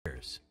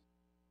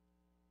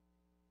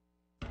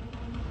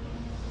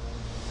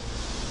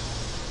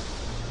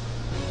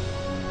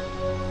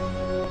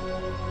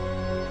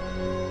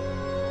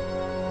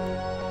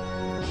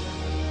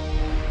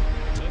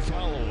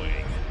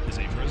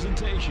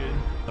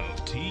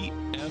of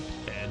TFNN.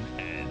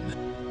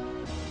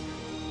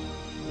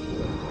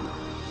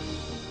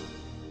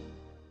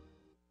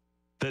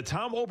 The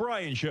Tom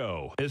O'Brien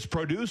Show is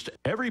produced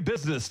every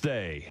business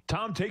day.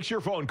 Tom takes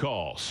your phone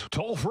calls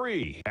toll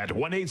free at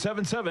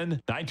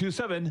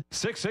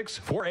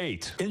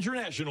 1-877-927-6648.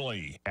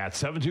 Internationally at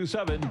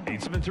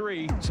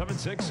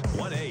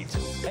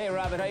 727-873-7618. Hey,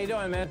 Robert, how you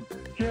doing, man?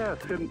 Yes,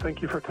 and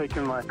thank you for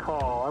taking my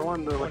call. I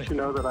wanted to let you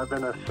know that I've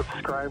been a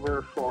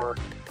subscriber for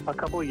a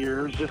couple of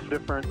years, just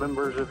different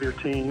members of your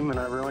team, and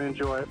I really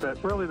enjoy it.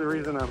 But really the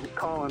reason I'm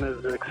calling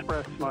is to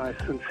express my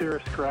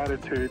sincerest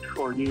gratitude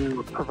for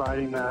you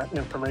providing that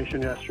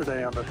information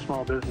yesterday on the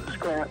small business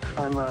grant.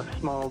 I'm a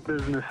small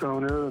business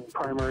owner and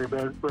primary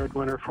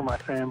breadwinner for my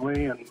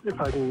family, and if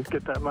I can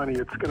get that money,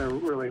 it's going to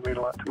really mean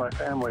a lot to my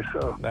family.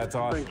 So that's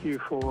awesome. Thank you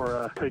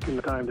for taking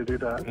the time to do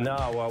that.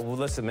 No, well,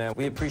 listen, man,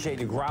 we appreciate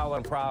you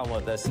growling problem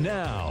with us.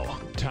 Now,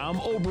 Tom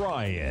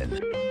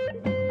O'Brien.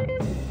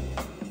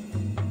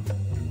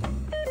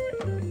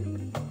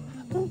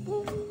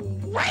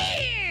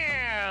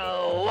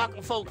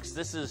 Welcome, folks.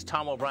 This is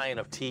Tom O'Brien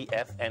of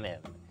TFNN.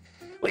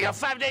 We go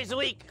 5 days a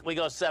week. We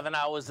go 7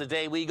 hours a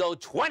day. We go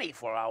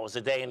 24 hours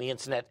a day on the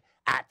internet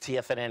at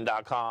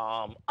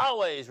TFNN.com.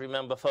 Always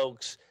remember,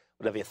 folks,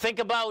 whatever you think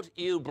about,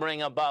 you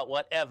bring about.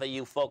 Whatever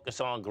you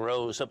focus on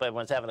grows. Hope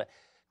everyone's having a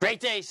great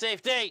day,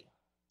 safe day.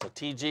 So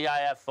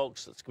TGIF,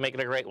 folks, let's make it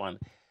a great one.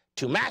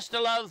 To master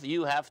love,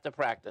 you have to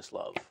practice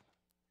love.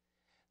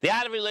 The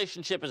art of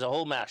relationship is a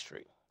whole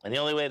mastery, and the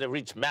only way to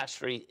reach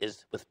mastery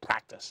is with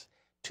practice.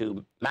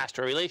 To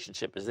master a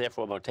relationship is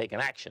therefore about taking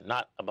action,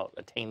 not about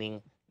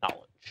attaining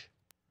knowledge.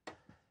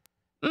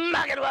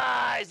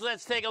 Market-wise,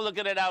 let's take a look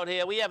at it out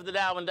here. We have the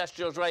Dow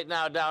Industrials right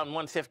now down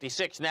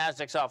 156,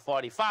 Nasdaq's off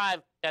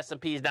 45,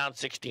 S&P's down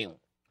 16.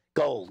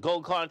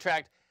 Gold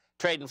contract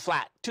trading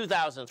flat,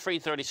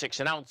 $2,336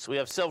 an ounce. We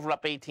have silver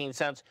up 18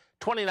 cents,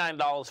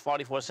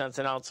 $29.44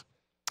 an ounce.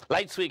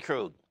 Light sweet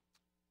crude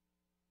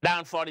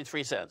down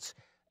 43 cents,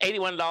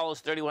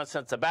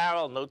 $81.31 a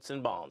barrel. Notes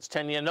and bonds.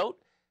 10-year note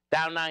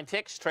down 9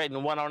 ticks, trading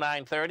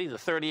 109.30. The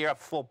 30-year up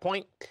full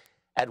point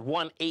at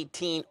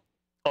 118.09.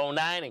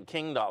 And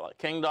King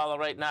dollar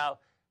right now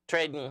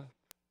trading.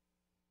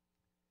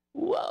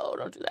 Whoa!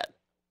 Don't do that.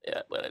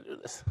 Yeah, when I do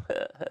this,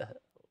 did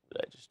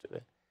I just do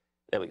it?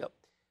 There we go.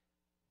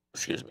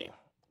 Excuse me.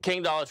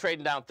 King dollar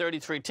trading down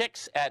 33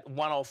 ticks at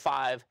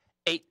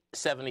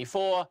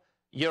 105.874.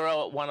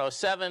 Euro at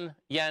 107.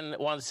 Yen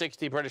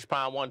 160. British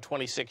pound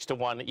 126 to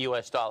 1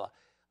 U.S. dollar.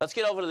 Let's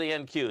get over to the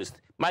NQs.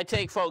 My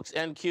take, folks,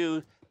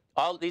 NQ.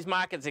 All these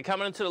markets are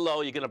coming into the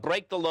low. You're going to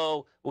break the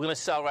low. We're going to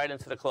sell right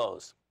into the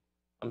close.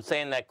 I'm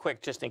saying that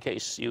quick just in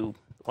case you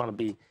want to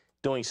be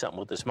doing something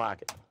with this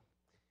market.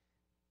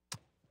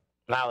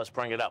 Now let's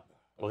bring it up.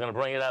 We're going to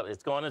bring it up.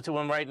 It's going into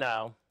them right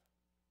now.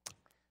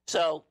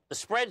 So the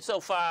spread so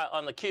far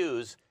on the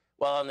Qs,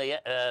 well, on the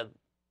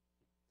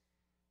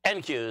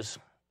NQs,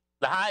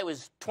 the high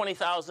was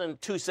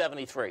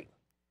 20,273.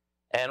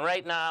 And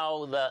right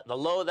now, the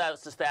low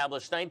that's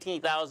established,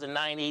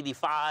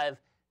 19,985.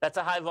 That's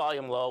a high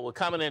volume low. We're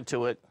coming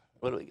into it.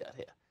 What do we got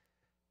here?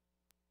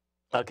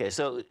 Okay,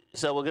 so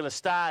we're going to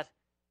start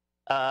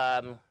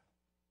a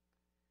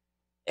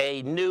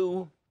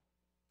new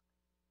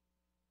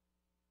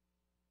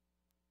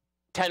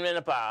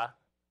 10-minute bar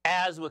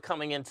as we're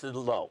coming into the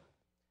low.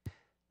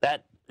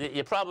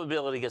 Your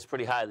probability gets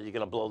pretty high that you're going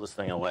to blow this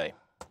thing away.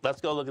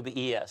 Let's go look at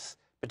the ES,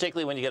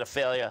 particularly when you get a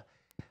failure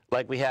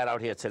like we had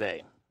out here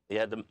today. You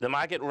had the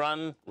market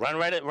run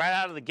right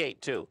out of the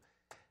gate, too.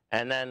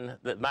 And then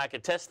the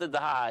market tested the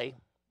high.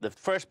 The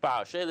first bar,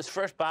 I'll show you this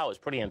first bar was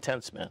pretty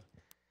intense, man.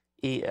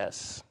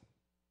 ES.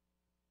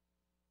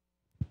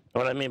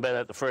 What I mean by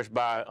that, the first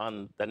bar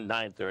on the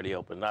 9:30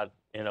 open, not,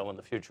 when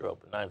the future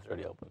open,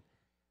 9:30 open.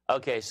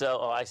 Okay,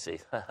 so, I see.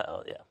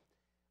 Oh, yeah.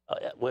 Oh,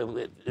 yeah.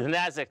 The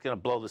Nasdaq's going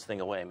to blow this thing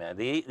away, man.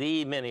 The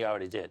E-mini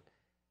already did.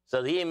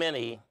 So the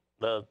E-mini,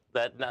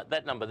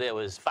 that number there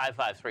was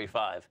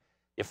 5535.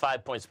 You're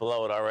 5 points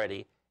below it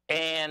already.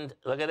 And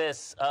look at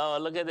this. Oh,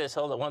 look at this.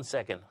 Hold on 1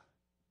 second.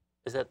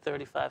 Is that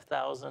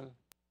 35,000?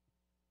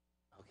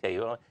 Okay,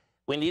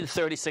 we need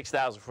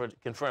 36,000 for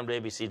confirmed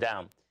ABC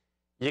down.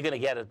 You're going to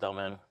get it, though,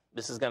 man.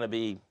 This is going to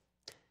be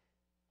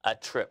a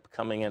trip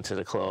coming into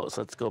the close.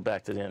 Let's go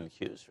back to the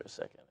NQs for a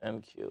second.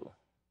 NQ.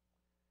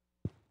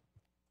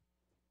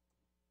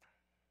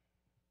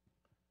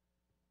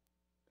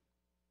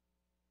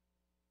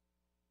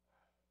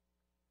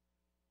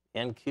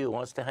 NQ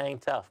wants to hang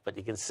tough, but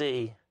you can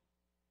see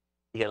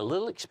you got a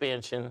little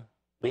expansion.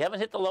 We haven't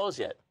hit the lows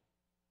yet.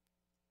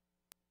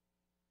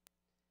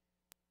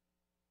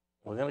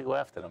 We're going to go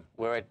after them.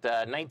 We're at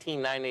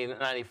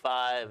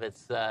 19.95.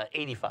 It's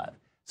 85.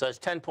 So it's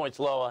 10 points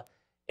lower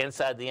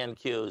inside the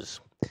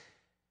NQs.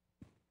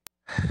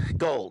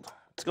 Gold.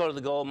 Let's go to the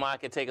gold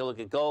market, take a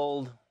look at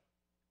gold.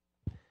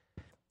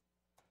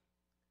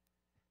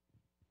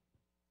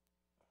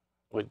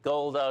 With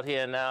gold out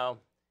here now,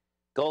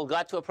 gold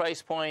got to a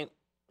price point.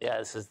 Yeah,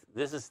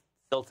 this is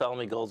still telling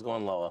me gold's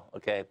going lower,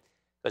 okay?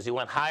 Because you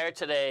went higher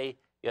today,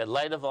 you had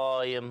lighter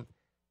volume,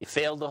 You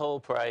failed the whole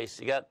price.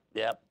 You got,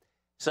 yep.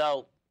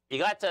 So you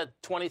got to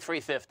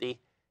 23.50.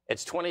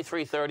 It's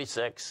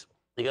 23.36.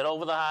 You got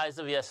over the highs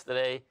of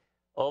yesterday,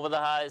 over the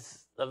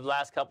highs of the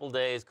last couple of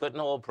days, couldn't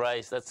hold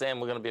price. That's saying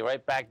we're going to be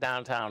right back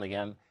downtown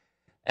again.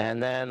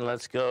 And then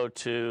let's go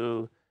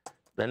to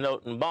the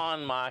note and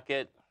bond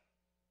market.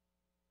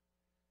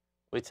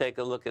 We take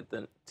a look at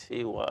the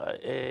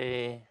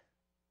TYA.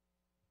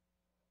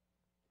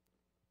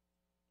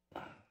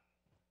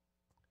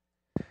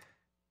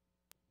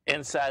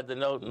 Inside the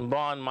note and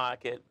bond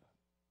market,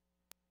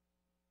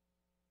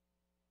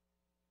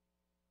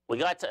 we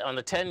got to, on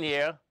the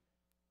 10-year,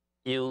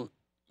 you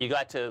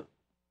got to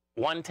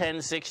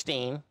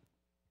 110.16.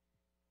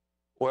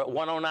 We're at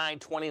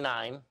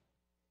 109.29.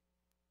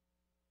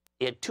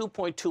 You had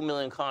 2.2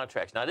 million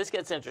contracts. Now, this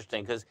gets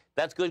interesting because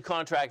that's good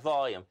contract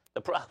volume.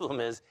 The problem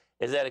is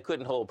that it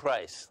couldn't hold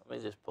price. Let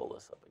me just pull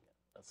this up again.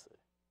 Let's see.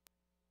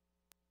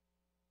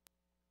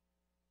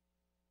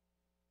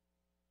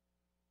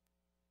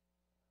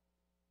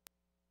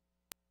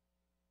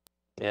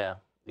 Yeah,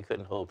 you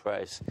couldn't hold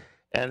price.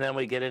 And then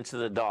we get into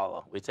the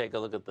dollar. We take a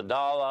look at the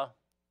dollar.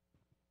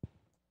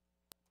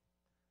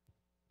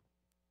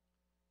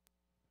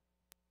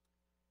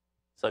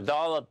 So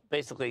dollar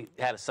basically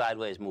had a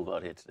sideways move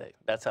out here today.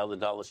 That's how the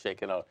dollar's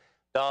shaking out.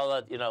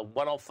 Dollar,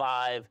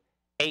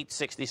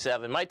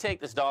 105.867. Might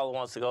take this dollar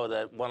wants to go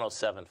to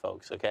 107,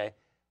 folks, okay?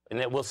 And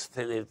it will,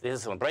 if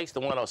this one breaks the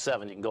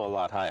 107, you can go a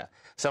lot higher.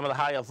 Some of the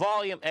higher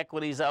volume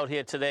equities out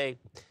here today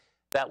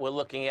that we're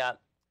looking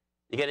at.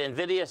 You get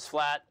NVIDIA's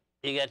flat.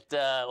 You get,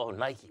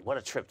 Nike. What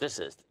a trip this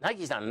is.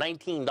 Nike's down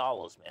 $19,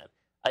 man.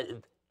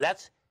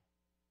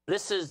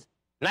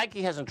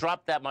 Nike hasn't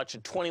dropped that much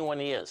in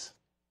 21 years.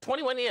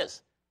 21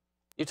 years.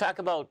 You talk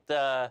about,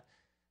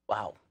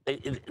 wow.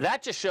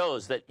 That just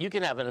shows that you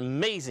can have an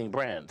amazing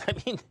brand. I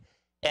mean,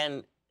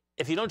 and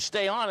if you don't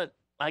stay on it,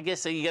 I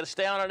guess you got to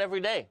stay on it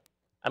every day.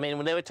 I mean,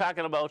 when they were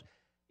talking about,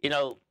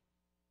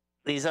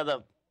 these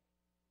other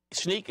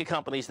sneaker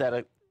companies that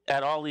are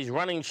at all these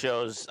running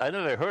shows, I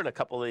never heard a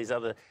couple of these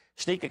other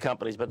sneaker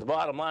companies, but the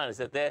bottom line is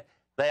that they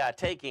are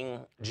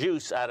taking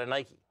juice out of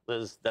Nike.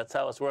 That's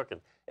how it's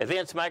working.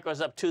 Advanced Micro's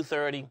up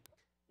 230.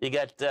 You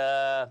got,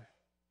 let's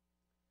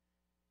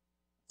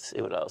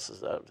see what else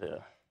is out there.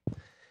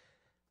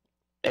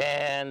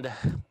 And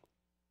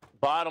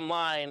bottom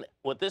line,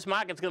 what this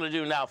market's going to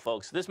do now,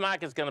 folks, this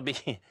market is going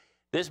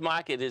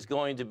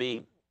to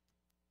be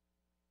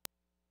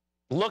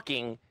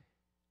looking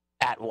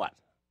at what?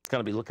 It's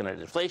going to be looking at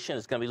inflation.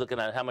 It's going to be looking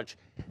at how much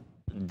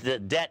the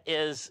debt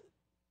is.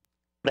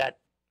 That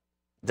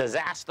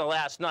disaster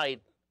last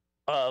night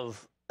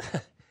of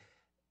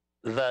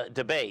the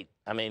debate.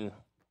 I mean,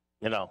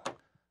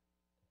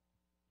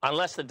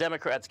 unless the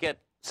Democrats get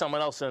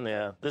someone else in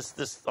there,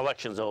 this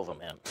election's over,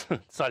 man.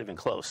 It's not even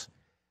close.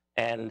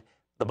 And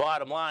the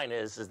bottom line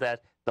is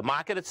that the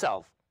market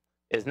itself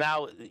is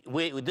now.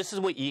 This is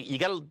what you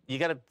got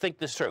to think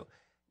this through.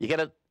 You got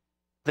to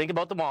think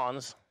about the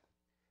bonds,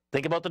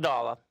 think about the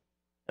dollar,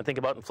 and think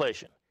about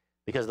inflation,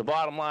 because the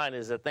bottom line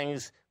is that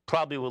things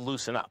probably will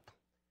loosen up.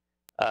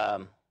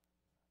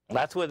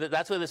 That's where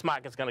this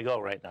market's going to go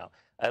right now.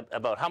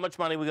 About how much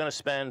money we're going to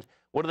spend,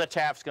 what are the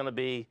tariffs going to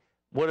be,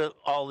 what are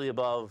all the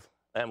above,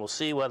 and we'll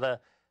see whether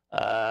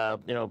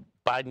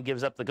Biden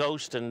gives up the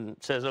ghost and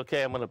says,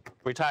 okay, I'm going to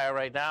retire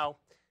right now,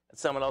 and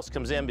someone else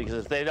comes in, because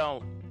if they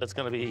don't, it's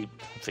going to be,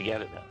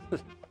 forget it,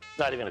 man.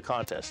 Not even a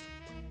contest.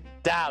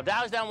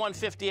 Dow's down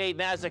 158,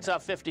 Nasdaq's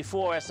up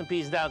 54,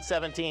 S&P's down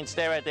 17.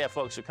 Stay right there,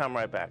 folks. We'll come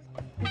right back.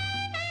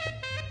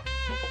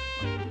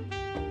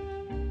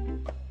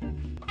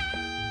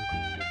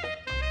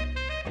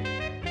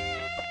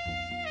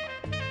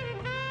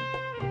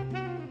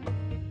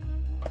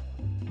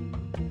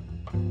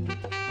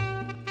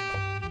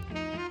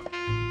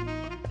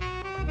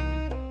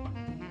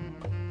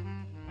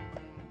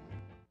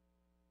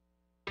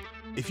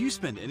 If you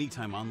spend any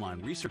time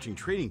online researching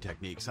trading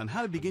techniques on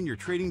how to begin your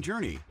trading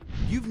journey,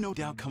 you've no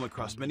doubt come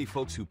across many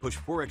folks who push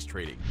Forex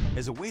trading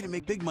as a way to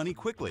make big money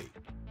quickly.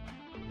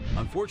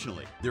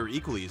 Unfortunately, there are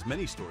equally as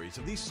many stories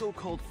of these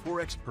so-called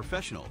Forex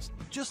professionals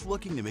just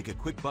looking to make a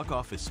quick buck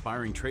off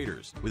aspiring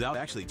traders without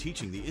actually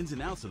teaching the ins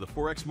and outs of the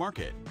Forex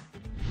market.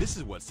 This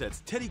is what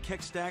sets Teddy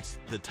Keckstad's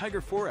The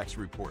Tiger Forex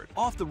Report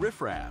off the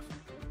riffraff.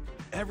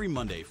 Every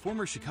Monday,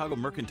 former Chicago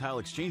Mercantile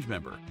Exchange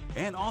member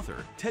and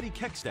author Teddy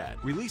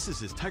Keckstad releases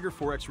his Tiger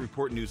Forex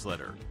Report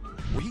newsletter,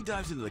 where he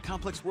dives into the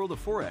complex world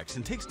of Forex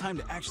and takes time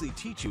to actually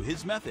teach you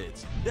his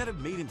methods that have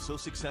made him so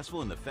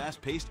successful in the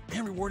fast-paced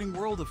and rewarding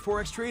world of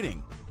Forex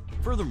trading.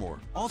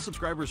 Furthermore, all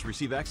subscribers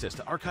receive access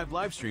to archived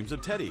live streams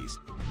of Teddy's,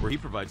 where he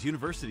provides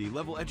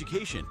university-level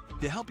education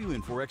to help you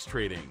in Forex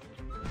trading.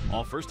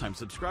 All first-time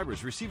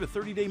subscribers receive a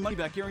 30-day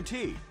money-back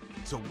guarantee.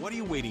 So what are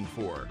you waiting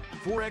for?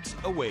 Forex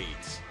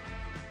awaits.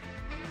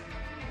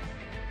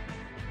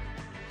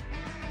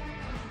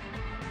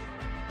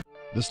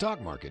 The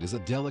stock market is a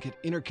delicate,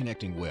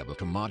 interconnecting web of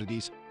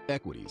commodities,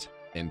 equities,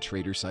 and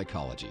trader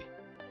psychology.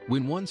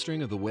 When one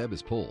string of the web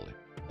is pulled,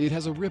 it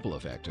has a ripple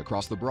effect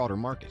across the broader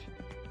market.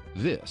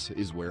 This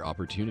is where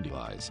opportunity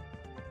lies.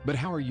 But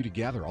how are you to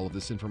gather all of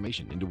this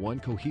information into one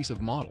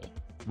cohesive model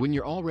when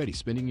you're already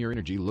spending your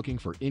energy looking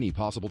for any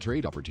possible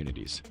trade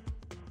opportunities?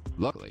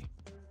 Luckily,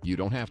 you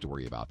don't have to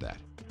worry about that,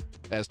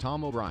 as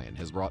Tom O'Brien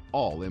has brought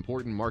all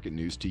important market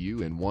news to you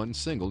in one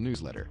single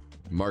newsletter,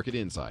 Market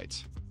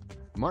Insights.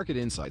 Market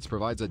Insights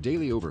provides a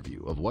daily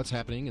overview of what's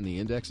happening in the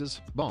indexes,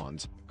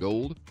 bonds,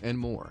 gold, and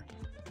more.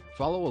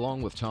 Follow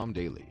along with Tom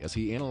daily as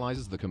he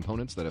analyzes the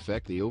components that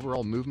affect the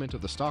overall movement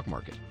of the stock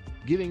market,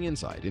 giving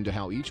insight into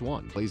how each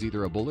one plays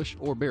either a bullish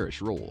or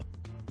bearish role.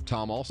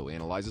 Tom also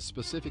analyzes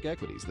specific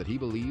equities that he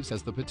believes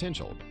has the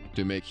potential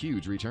to make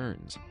huge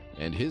returns,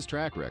 and his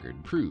track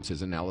record proves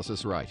his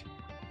analysis right.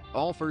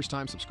 All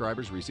first-time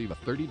subscribers receive a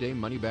 30-day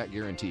money-back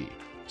guarantee.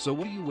 So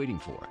what are you waiting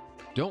for?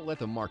 Don't let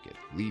the market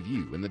leave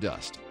you in the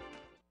dust.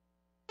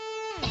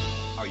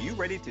 Are you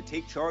ready to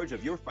take charge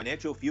of your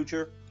financial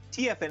future?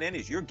 TFNN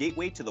is your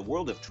gateway to the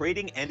world of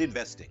trading and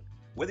investing.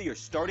 Whether you're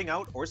starting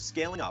out or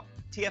scaling up,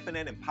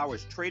 TFNN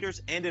empowers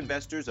traders and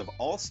investors of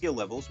all skill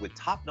levels with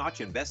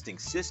top-notch investing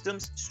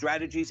systems,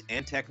 strategies,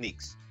 and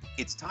techniques.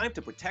 It's time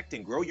to protect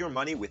and grow your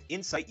money with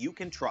insight you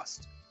can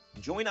trust.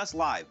 Join us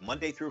live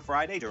Monday through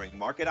Friday during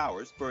market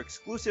hours for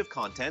exclusive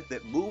content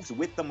that moves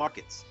with the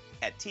markets.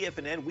 At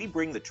TFNN, we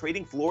bring the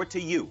trading floor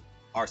to you.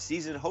 Our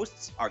seasoned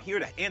hosts are here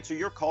to answer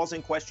your calls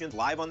and questions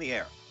live on the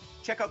air.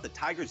 Check out the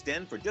Tiger's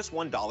Den for just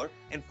 $1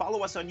 and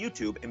follow us on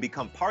YouTube and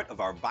become part of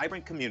our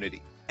vibrant community.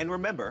 And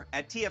remember,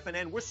 at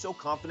TFNN, we're so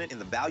confident in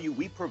the value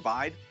we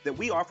provide that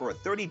we offer a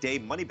 30-day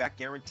money-back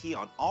guarantee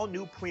on all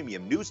new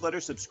premium newsletter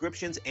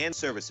subscriptions and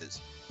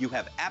services. You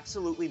have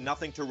absolutely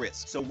nothing to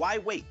risk, so why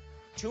wait?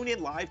 Tune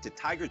in live to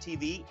Tiger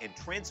TV and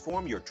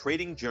transform your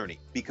trading journey,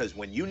 because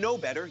when you know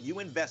better, you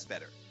invest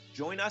better.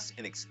 Join us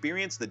and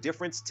experience the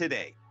difference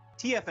today.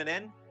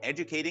 TFNN,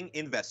 educating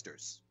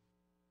investors.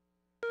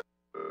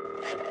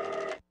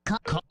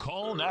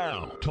 Call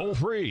now, toll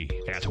free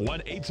at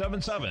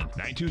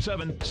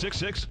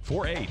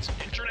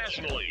 1-877-927-6648.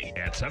 Internationally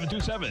at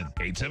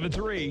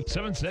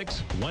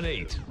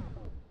 727-873-7618.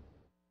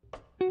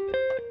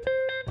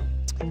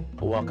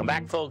 Welcome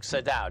back, folks.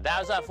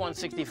 Dow's off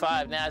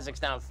 165, Nasdaq's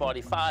down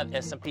 45,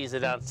 S&Ps are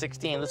down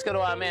 16. Let's go to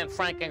our man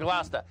Frank in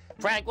Gloucester.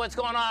 Frank, what's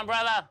going on,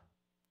 brother?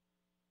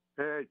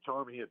 Hey,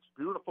 Tommy, it's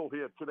beautiful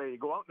here today. You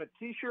go out in a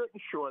T-shirt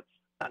and shorts.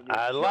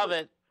 I love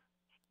it.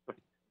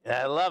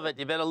 I love it.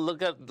 You better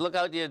look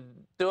out your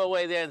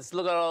doorway there and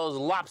look at all those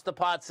lobster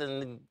pots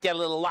and get a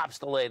little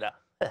lobster later.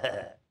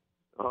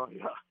 Oh,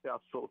 yeah,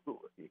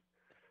 absolutely.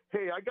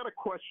 Hey, I got a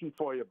question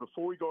for you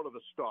before we go to the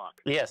stock.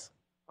 Yes.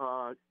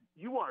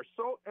 You are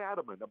so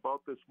adamant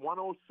about this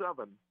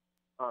 107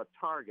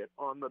 target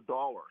on the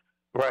dollar.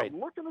 Right. I'm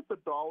looking at the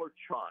dollar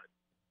chart,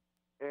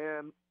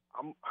 and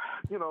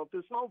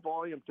there's no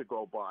volume to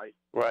go by.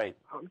 Right.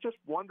 I'm just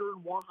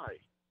wondering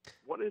why.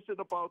 What is it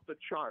about the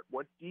chart?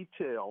 What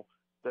detail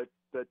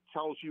that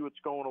tells you it's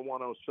going to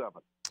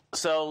 107?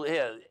 So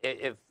here,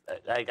 if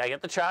I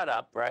get the chart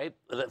up, right?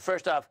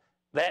 First off,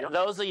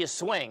 those are your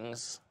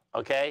swings,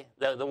 okay?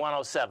 The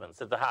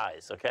 107s at the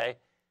highs, okay?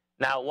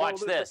 Now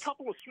watch this. There's a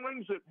couple of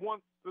swings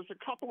there's a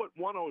couple at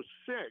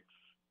 106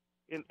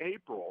 in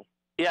April.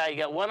 Yeah, you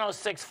got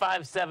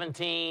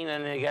 106.517,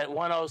 and then you got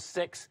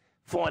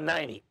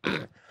 106.490.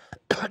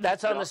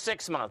 That's on the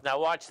 6 month.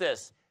 Now watch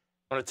this.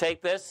 I'm going to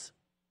take this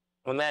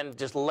and then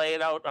just lay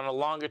it out on a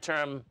longer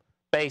term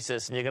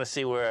basis, and you're going to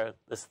see where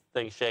this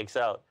thing shakes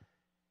out.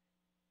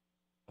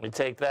 Let me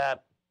take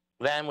that.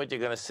 Then what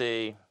you're going to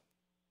see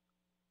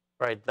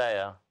right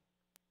there,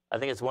 I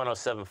think it's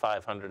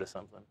 107.500 or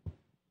something.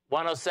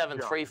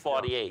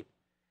 107.348. Yeah.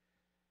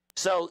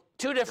 So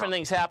two different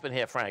things happen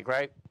here, Frank,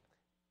 right?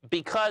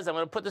 Because I'm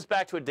going to put this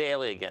back to a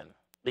daily again,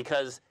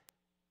 because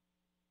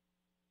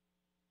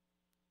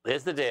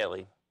there's the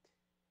daily.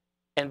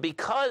 And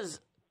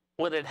because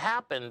what had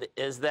happened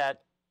is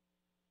that,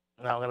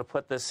 now I'm going to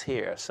put this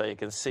here so you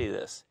can see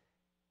this.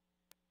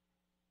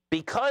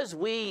 Because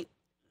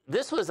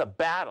this was a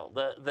battle.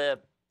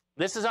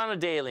 This is on a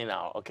daily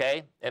now,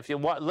 okay? If you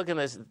look at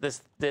this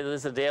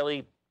is a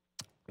daily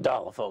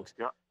dollar, folks.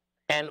 Yeah.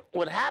 And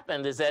what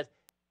happened is that,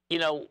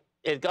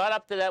 it got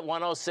up to that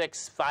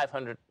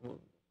 106.500.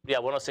 Yeah,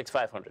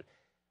 106.500.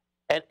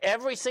 And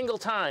every single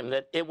time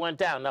that it went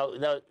down,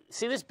 now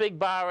see this big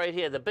bar right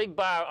here, the big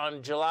bar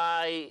on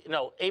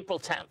April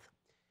 10th.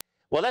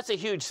 Well, that's a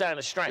huge sign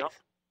of strength. Yep.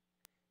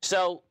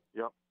 So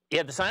you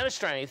have the sign of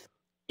strength,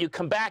 you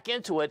come back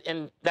into it,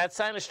 and that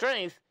sign of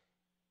strength,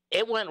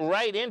 it went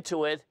right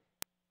into it,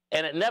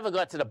 and it never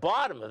got to the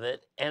bottom of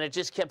it, and it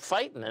just kept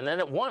fighting, and then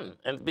it won.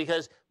 And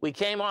because we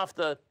came off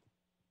the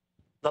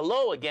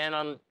low again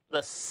on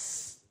the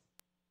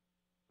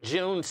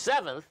June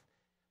 7th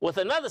with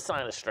another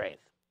sign of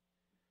strength.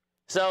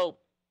 So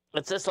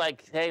it's just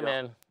like, hey,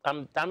 man,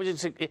 I'm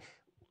just...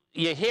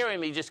 You're hearing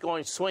me just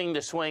going swing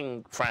to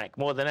swing, Frank,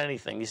 more than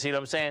anything. You see what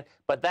I'm saying?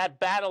 But that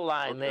battle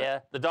line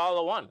there, the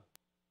dollar won.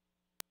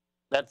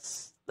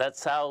 That's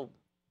how,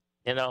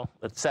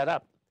 it's set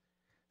up.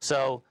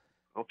 So,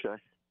 okay.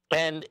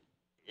 And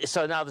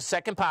so now the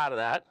second part of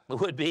that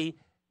would be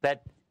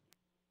that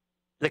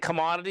the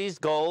commodities,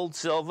 gold,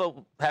 silver,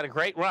 had a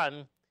great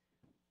run.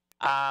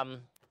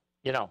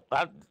 You know,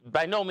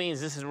 by no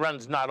means this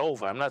run's not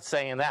over. I'm not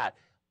saying that.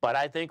 But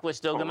I think we're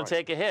still going to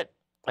take a hit.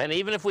 And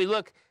even if we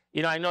look,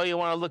 you know, I know you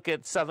want to look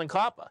at Southern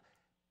Copper.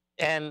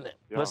 And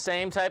the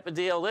same type of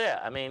deal there.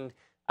 I mean,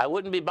 I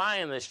wouldn't be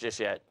buying this just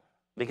yet.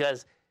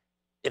 Because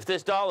if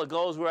this dollar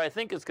goes where I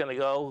think it's going to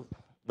go,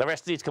 the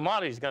rest of these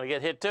commodities are going to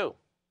get hit too.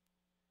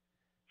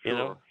 Sure, you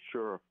know?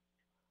 Sure.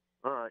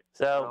 All right.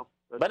 So,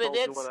 well, but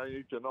it's what I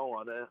need to know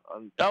on that.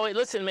 Oh, wait,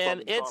 listen,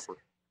 man. Southern Copper.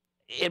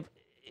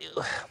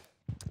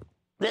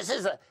 This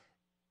is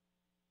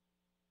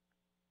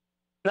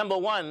number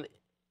one.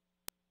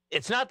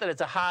 It's not that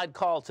it's a hard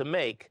call to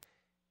make,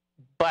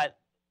 but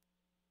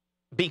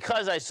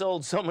because I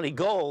sold so many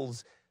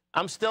golds,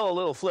 I'm still a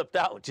little flipped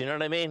out. You know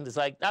what I mean? It's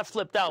like, not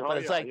flipped out, but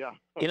it's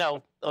you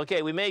know,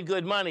 okay, we made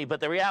good money, but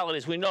the reality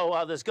is we know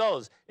how this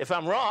goes. If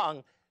I'm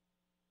wrong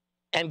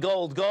and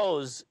gold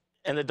goes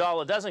and the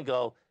dollar doesn't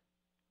go,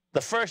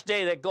 the first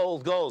day that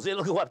gold goes,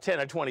 it'll go up 10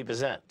 or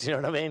 20%. Do you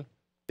know what I mean?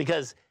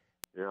 Because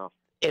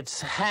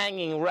it's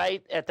hanging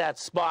right at that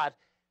spot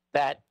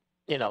that,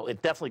 you know,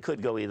 it definitely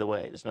could go either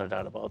way. There's no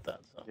doubt about that.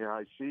 So. Yeah,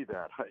 I see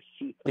that. I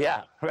see that.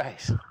 Yeah,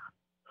 right.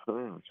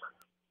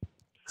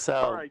 So.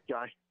 All right,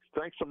 guy.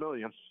 Thanks a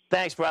million.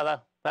 Thanks,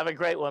 brother. Have a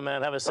great one,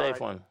 man. Have a safe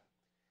one.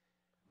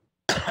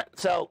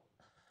 So,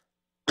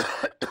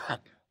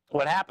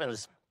 what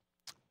happens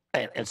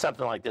in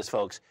something like this,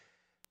 folks,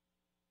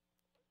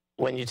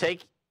 when you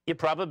take your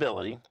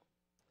probability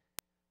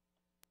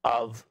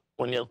of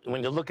when you're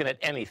looking at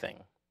anything,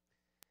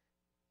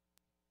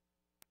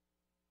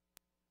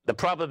 the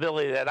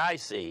probability that I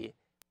see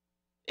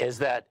is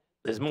that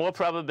there's more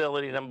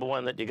probability, number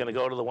one, that you're going to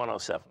go to the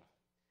 107.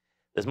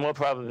 There's more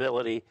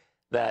probability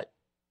that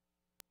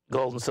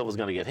gold and silver is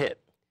going to get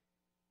hit.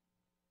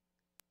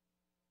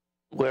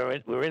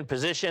 We're in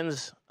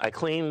positions. I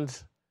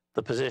cleaned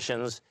the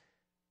positions.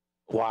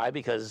 Why?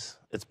 Because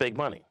it's big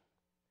money.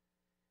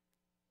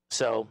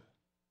 So,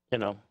 you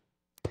know,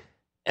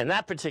 in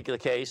that particular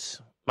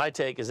case, my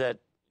take is that,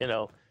 you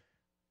know,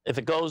 if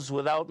it goes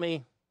without me,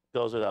 it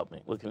goes without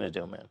me. What can I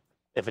do, man?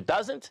 If it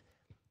doesn't,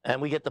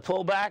 and we get the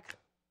pullback,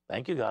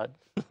 thank you, God.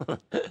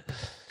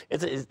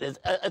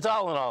 It's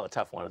all in all a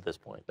tough one at this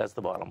point. That's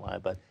the bottom line.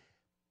 But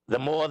the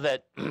more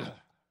that,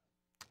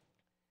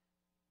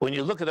 when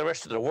you look at the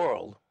rest of the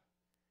world,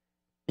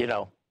 you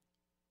know,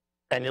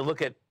 and you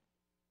look at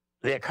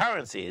their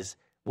currencies,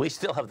 we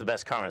still have the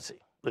best currency.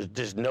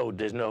 There's no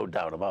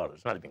doubt about it.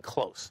 It's not even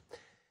close.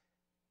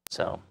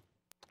 So,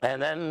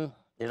 and then,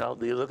 you know,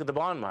 you look at the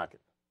bond market.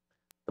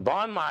 The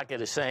bond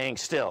market is saying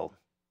still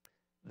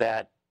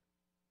that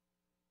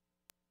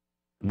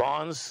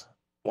bonds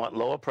want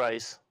lower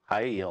price,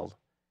 higher yield.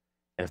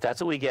 And if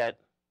that's what we get,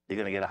 you're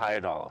going to get a higher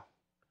dollar.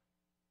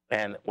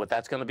 And what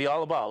that's going to be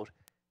all about,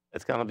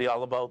 it's going to be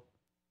all about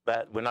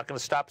that we're not going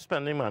to stop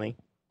spending money,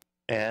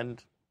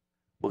 and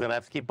we're going to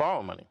have to keep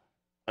borrowing money.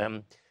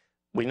 And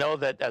we know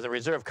that as a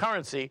reserve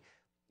currency,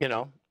 you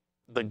know,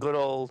 the good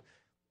old,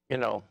 you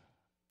know,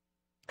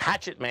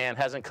 hatchet man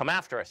hasn't come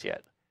after us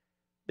yet.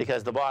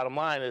 Because the bottom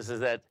line is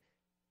that,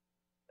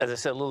 as I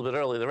said a little bit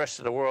earlier, the rest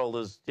of the world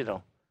is, you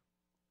know,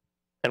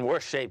 in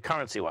worse shape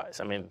currency-wise.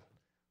 I mean,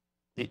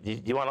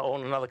 you want to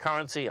own another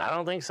currency? I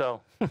don't think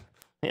so.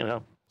 You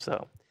know,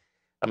 so,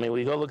 I mean,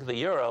 we go look at the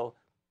euro.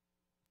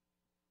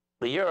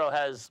 The euro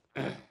has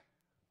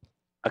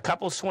a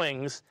couple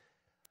swings,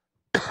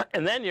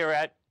 and then you're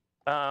at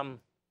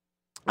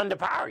under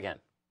par again.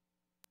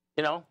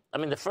 You know, I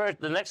mean,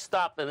 the next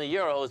stop in the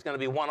euro is going to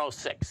be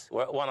 106.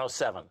 We're at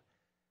 107.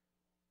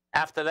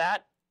 After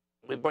that,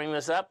 we bring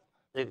this up.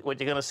 What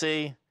you're going to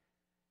see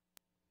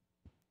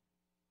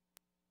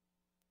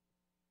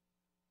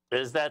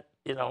is that,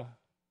 you know,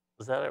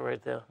 is that it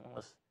right there?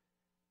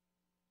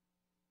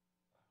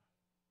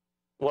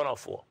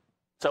 104.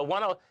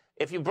 So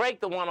if you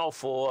break the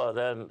 104,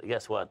 then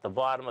guess what? The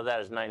bottom of that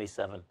is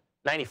 97.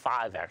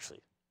 95, actually.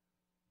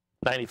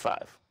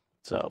 95.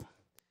 So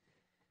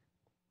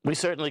we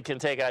certainly can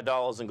take our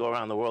dollars and go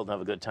around the world and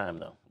have a good time,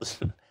 though.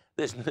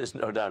 There's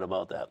no doubt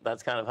about that.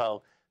 That's kind of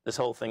how this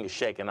whole thing is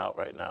shaking out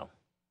right now.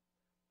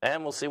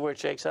 And we'll see where it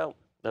shakes out.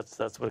 That's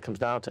what it comes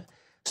down to.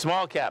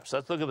 Small caps.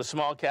 Let's look at the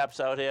small caps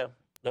out here.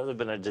 Those have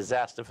been a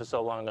disaster for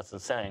so long. That's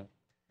insane.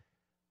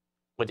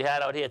 What you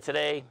had out here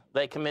today,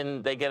 they come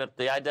in, they get up,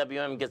 the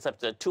IWM gets up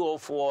to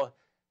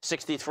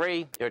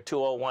 204.63. You're at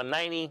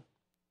 201.90.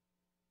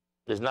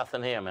 There's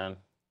nothing here, man.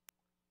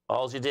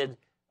 All you did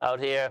out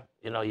here,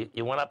 you know,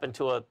 you went up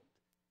into a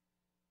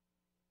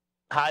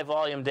high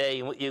volume day.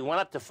 You went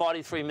up to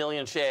 43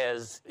 million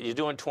shares. You're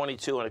doing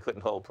 22 and it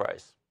couldn't hold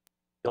price.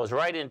 Goes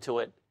right into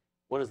it.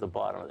 What is the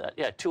bottom of that?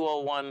 Yeah,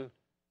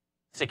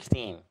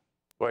 201.16.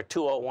 We're at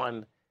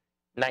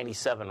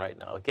 201.97 right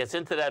now. It gets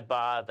into that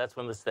bar. That's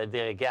when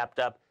they gapped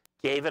up,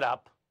 gave it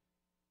up.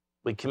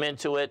 We come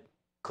into it,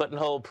 couldn't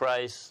hold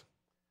price.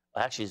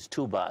 Well, actually, it's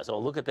 2 bars. Oh,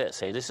 look at this.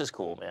 Hey, this is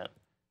cool, man.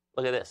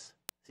 Look at this.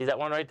 See that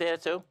one right there,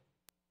 too?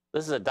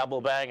 This is a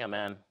double banger,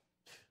 man.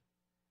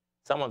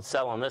 Someone's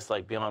selling this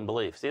like beyond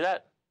belief. See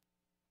that?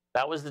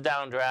 That was the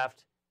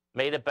downdraft.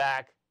 Made it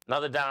back.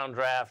 Another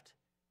downdraft.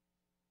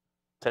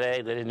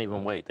 Today, they didn't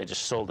even wait. They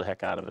just sold the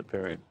heck out of it,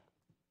 period.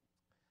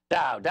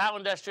 Dow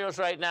Industrials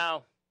right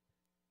now.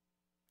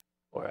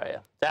 Where are you?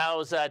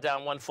 Dow's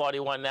down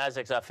 141.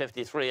 Nasdaq's up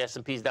 53.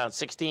 S&P's down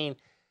 16.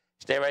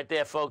 Stay right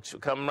there, folks. We're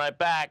coming right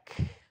back.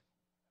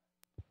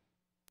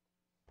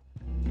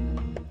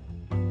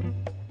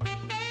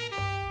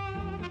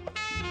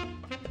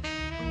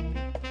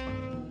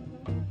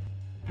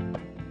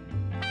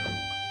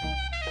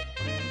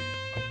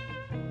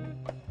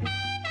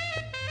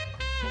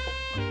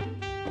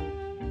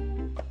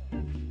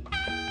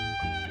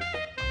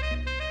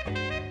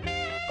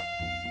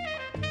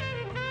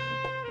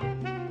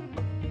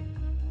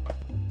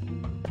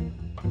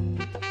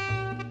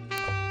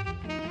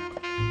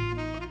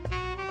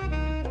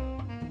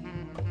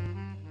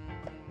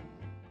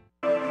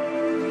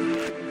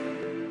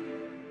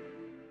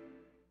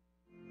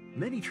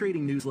 Many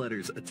trading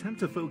newsletters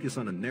attempt to focus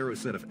on a narrow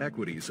set of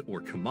equities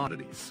or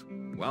commodities.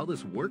 While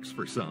this works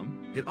for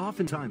some, it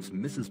oftentimes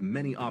misses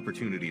many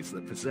opportunities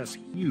that possess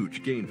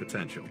huge gain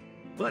potential.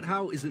 But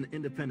how is an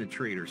independent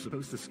trader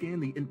supposed to scan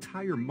the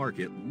entire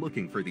market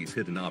looking for these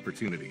hidden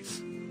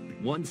opportunities?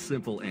 One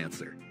simple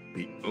answer: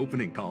 the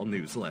opening call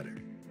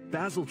newsletter.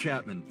 Basil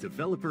Chapman,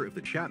 developer of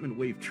the Chapman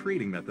Wave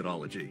trading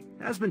methodology,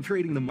 has been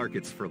trading the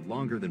markets for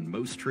longer than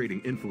most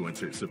trading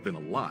influencers have been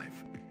alive.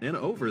 And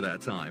over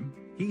that time,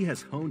 he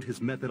has honed his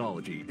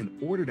methodology in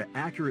order to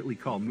accurately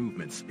call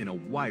movements in a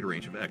wide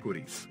range of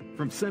equities,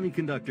 from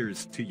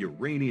semiconductors to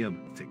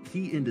uranium to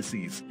key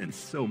indices and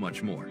so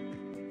much more.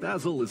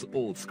 Basil is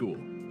old school,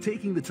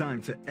 taking the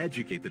time to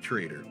educate the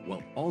trader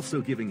while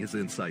also giving his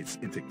insights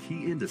into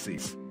key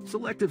indices,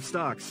 selective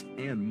stocks,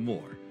 and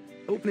more.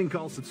 Opening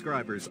call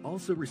subscribers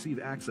also receive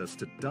access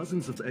to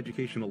dozens of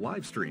educational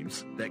live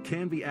streams that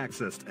can be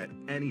accessed at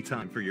any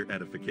time for your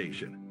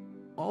edification.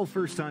 All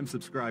first-time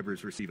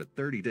subscribers receive a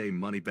 30-day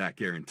money-back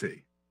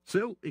guarantee.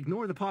 So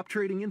ignore the pop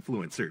trading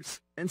influencers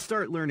and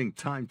start learning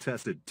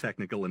time-tested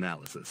technical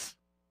analysis.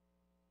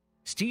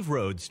 Steve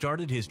Rhodes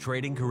started his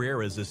trading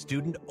career as a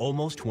student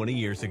almost 20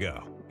 years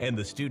ago, and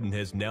the student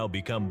has now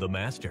become the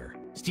master.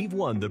 Steve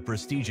won the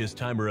prestigious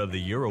Timer of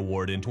the Year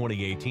award in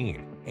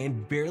 2018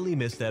 and barely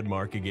missed that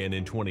mark again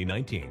in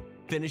 2019,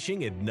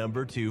 finishing at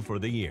number 2 for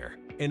the year.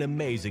 An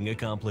amazing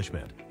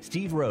accomplishment.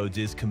 Steve Rhodes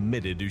is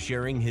committed to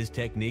sharing his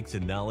techniques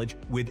and knowledge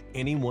with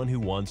anyone who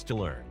wants to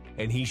learn,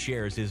 and he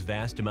shares his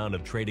vast amount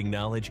of trading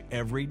knowledge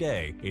every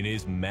day in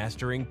his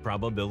Mastering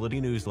Probability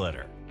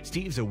newsletter.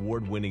 Steve's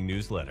award-winning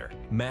newsletter,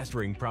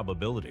 Mastering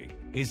Probability,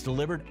 is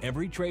delivered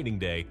every trading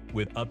day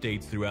with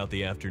updates throughout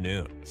the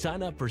afternoon.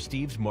 Sign up for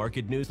Steve's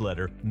market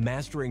newsletter,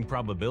 Mastering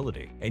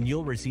Probability, and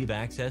you'll receive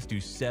access to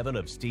 7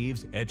 of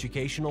Steve's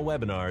educational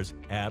webinars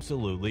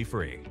absolutely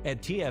free.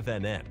 At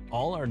TFNN,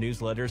 all our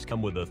newsletters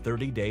come with a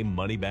 30-day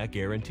money-back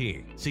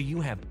guarantee, so you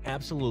have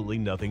absolutely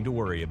nothing to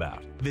worry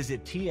about.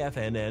 Visit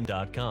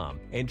TFNN.com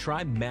and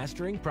try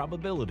Mastering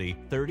Probability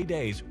 30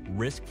 days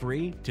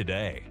risk-free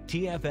today.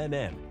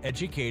 TFNN,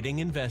 educating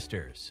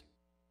investors.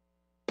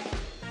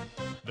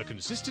 The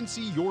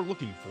consistency you're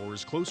looking for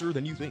is closer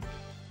than you think.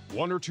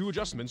 1 or 2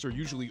 adjustments are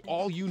usually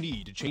all you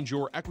need to change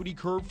your equity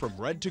curve from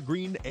red to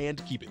green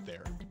and keep it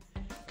there.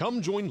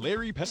 Come join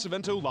Larry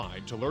Pesavento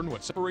live to learn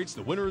what separates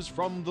the winners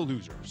from the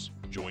losers.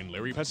 Join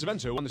Larry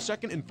Pesavento on the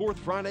 2nd and 4th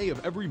Friday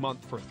of every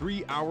month for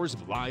 3 hours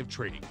of live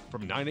trading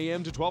from 9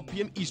 a.m. to 12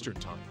 p.m. Eastern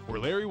Time, where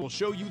Larry will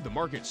show you the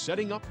market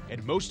setting up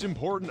and, most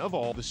important of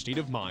all, the state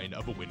of mind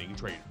of a winning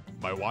trader.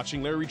 By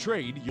watching Larry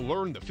trade, you'll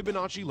learn the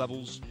Fibonacci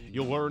levels,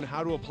 you'll learn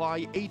how to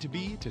apply A to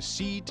B to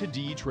C to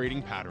D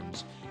trading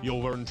patterns,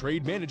 you'll learn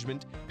trade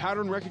management,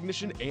 pattern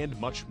recognition, and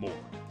much more.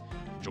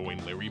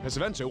 Join Larry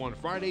Pesavento on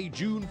Friday,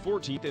 June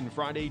 14th and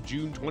Friday,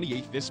 June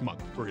 28th this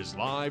month for his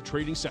live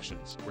trading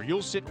sessions, where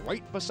you'll sit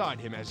right beside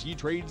him as he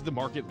trades the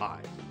market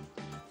live.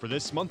 For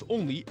this month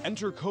only,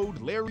 enter code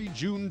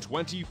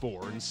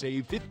LarryJune24 and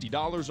save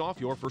 $50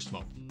 off your first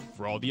month.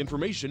 For all the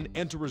information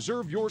and to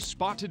reserve your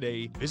spot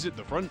today, visit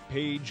the front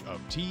page of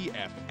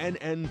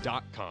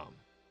TFNN.com.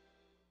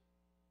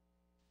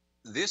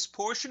 This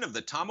portion of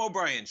the Tom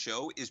O'Brien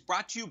Show is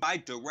brought to you by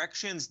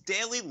Direxion's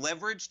daily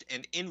leveraged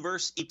and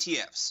inverse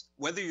ETFs.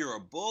 Whether you're a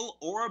bull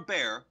or a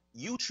bear,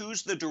 you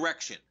choose the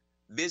direction.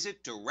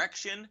 Visit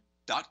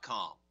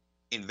Direxion.com.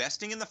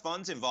 Investing in the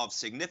funds involves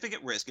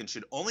significant risk and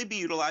should only be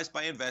utilized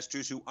by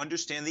investors who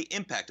understand the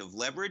impact of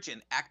leverage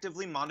and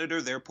actively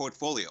monitor their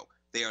portfolio.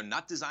 They are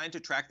not designed to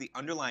track the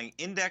underlying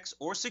index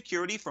or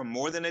security for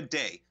more than a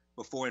day.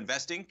 Before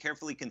investing,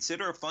 carefully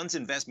consider a fund's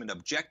investment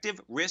objective,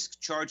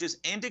 risk, charges,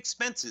 and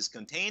expenses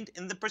contained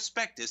in the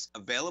prospectus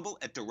available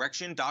at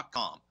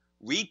Direxion.com.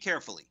 Read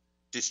carefully.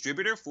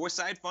 Distributor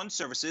Foreside Fund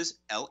Services,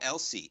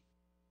 LLC.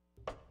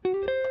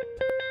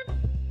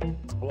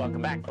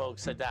 Welcome back,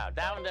 folks.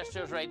 Dow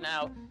Industrials right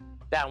now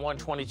down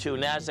 122.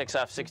 Nasdaq's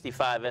off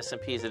 65.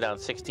 S&Ps are down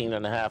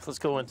 16.5. Let's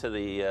go into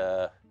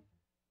the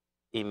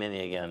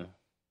E-mini again.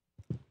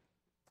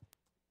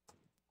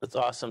 It's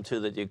awesome, too,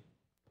 that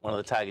one of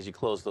the targets, you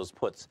closed those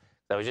puts.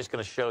 I was just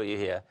going to show you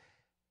here.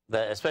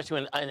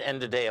 especially when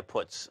end of day of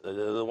puts.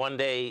 The 1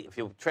 day, if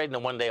you're trading the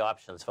 1 day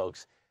options,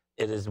 folks,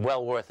 it is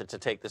well worth it to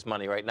take this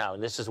money right now.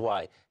 And this is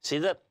why. See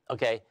that?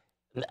 Okay.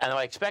 And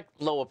I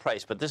expect lower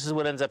price, but this is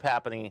what ends up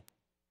happening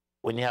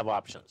when you have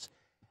options.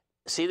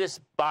 See this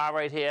bar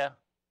right here?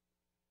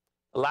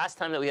 The last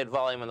time that we had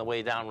volume on the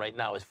way down right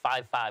now is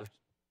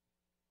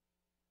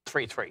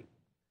 5533. And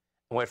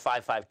we're at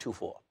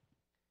 5524.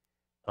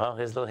 Well,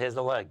 here's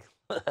the leg.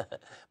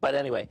 But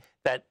anyway,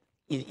 that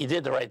you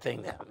did the right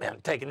thing there, man,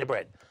 taking your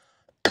bread.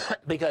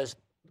 Because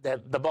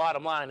the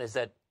bottom line is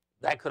that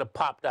could have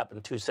popped up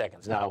in 2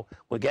 seconds. Now,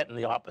 we're getting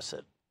the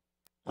opposite.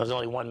 There's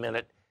only 1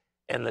 minute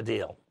in the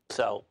deal.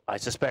 So I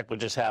suspect what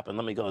just happened,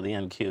 let me go to the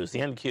NQs. The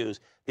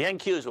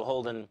NQs were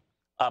holding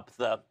up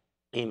the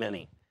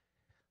E-mini.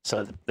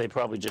 So they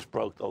probably just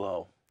broke the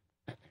low.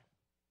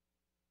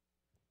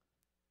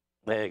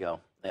 There you go.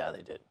 Yeah,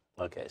 they did.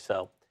 Okay,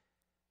 so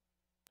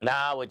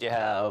now what you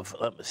have,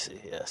 let me see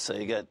here. So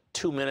you got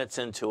 2 minutes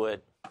into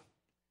it.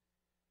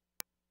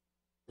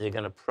 You're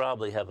going to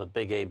probably have a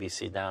big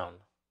ABC down.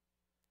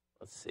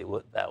 Let's see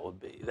what that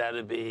would be. That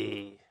would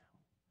be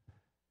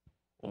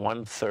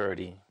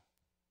 130.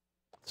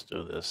 Let's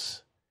do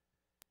this.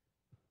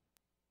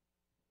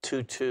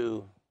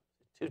 22,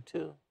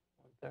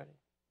 130?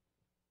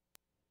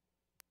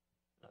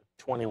 No,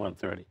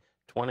 2130.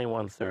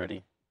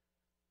 2130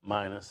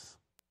 minus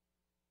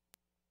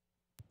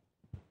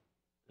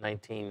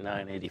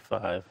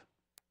 19,985.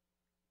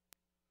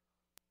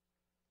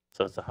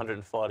 So it's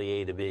 140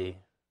 A to B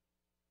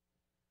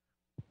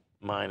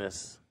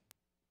minus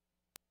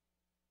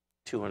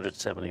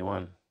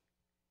 271.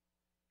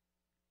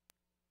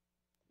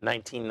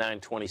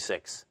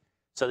 19,926.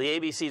 So the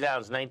ABC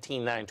down is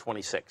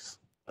 19,926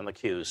 on the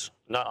Qs,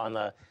 not on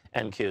the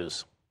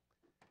NQs.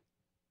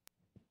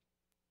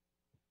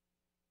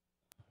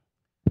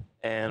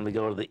 And we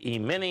go to the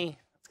E-mini.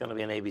 It's going to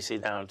be an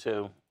ABC down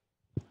too.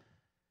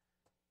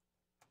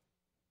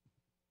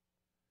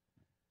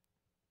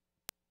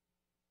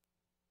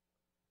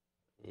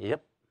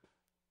 Yep.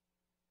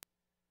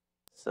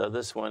 So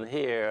this one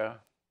here,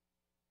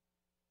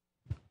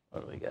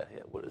 what do we got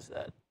here? What is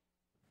that?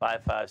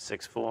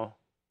 5564.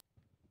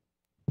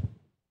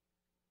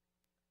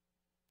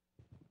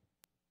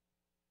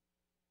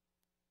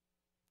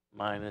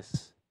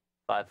 Minus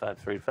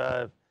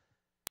 5535.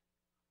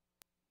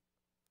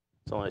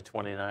 It's only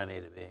 29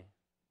 A to B.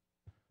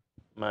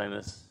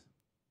 Minus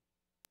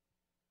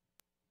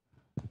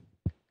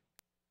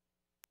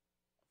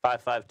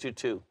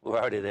 5522. We're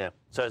already there.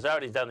 So it's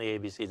already done the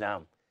ABC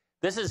down.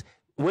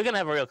 We're going to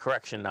have a real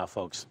correction now,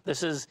 folks.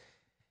 This is,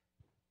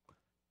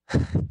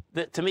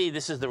 to me,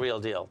 this is the real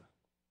deal.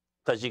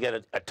 Because you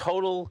get a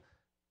total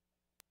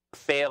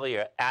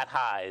failure at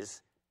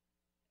highs.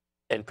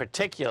 And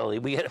particularly,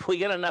 we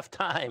get enough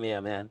time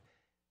here, man.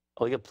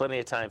 We get plenty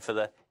of time for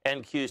the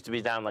NQs to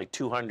be down like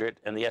 200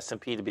 and the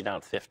S&P to be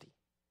down 50.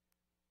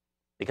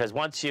 Because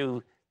once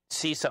you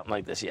see something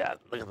like this, yeah,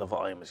 look at the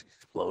volume is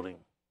exploding.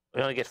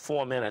 We only get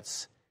 4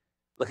 minutes.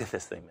 Look at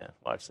this thing, man.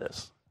 Watch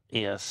this.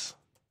 ES.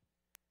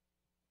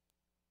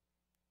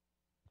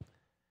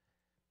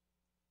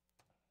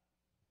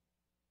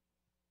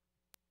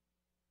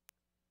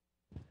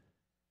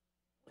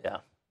 Yeah.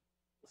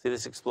 See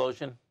this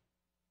explosion?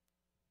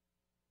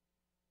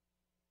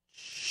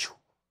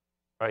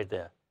 Right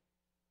there.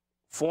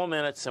 4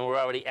 minutes, and we're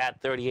already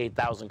at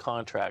 38,000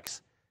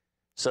 contracts.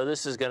 So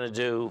this is going to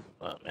do,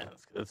 oh man,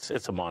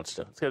 it's a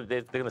monster. They're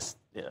going to,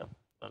 yeah,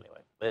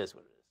 anyway, it is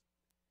what it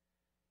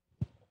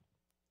is.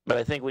 But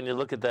I think when you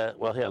look at the,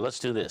 well, here, let's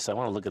do this. I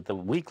want to look at the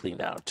weekly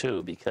now,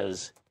 too,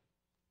 because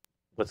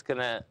what's going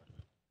to,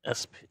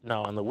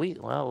 no, on the week,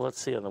 well, let's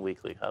see on the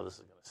weekly how this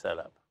is going to set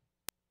up.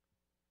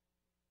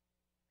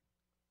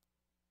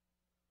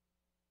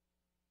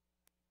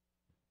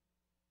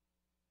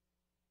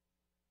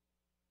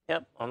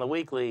 Yep, on the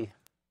weekly,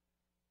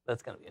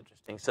 that's going to be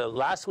interesting. So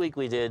last week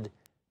we did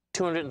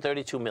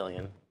 232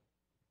 million.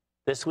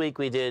 This week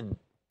we did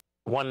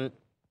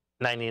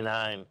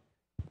 199. It's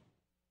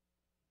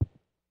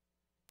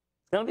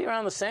going to be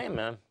around the same,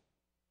 man.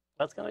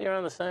 That's going to be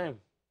around the same.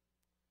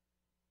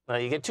 Now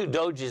you get two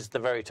dojis at the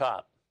very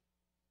top.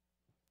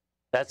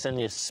 That's in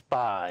your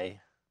SPY.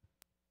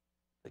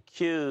 The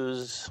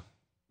Qs.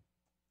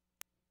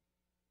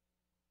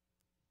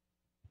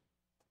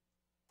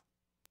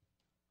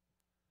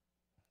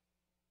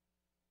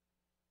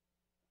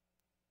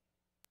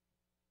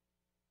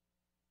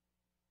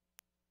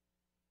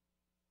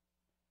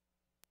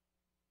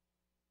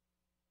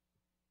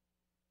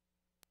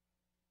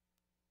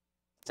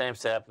 Same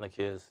setup in the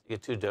Qs. You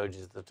get two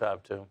dojis at the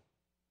top, too.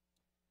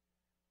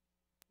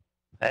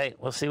 Hey,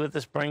 we'll see what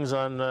this brings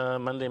on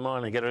Monday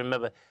morning. You got to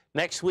remember,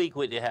 next week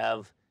what you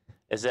have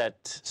is that,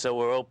 so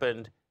we're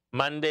opened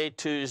Monday,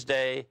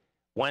 Tuesday,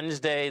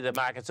 Wednesday, the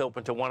market's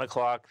open to 1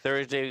 o'clock,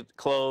 Thursday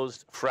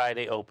closed,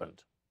 Friday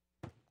opened.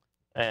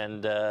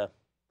 And,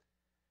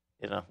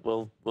 you know,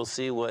 we'll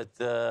see what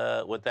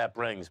that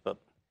brings. But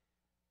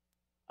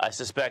I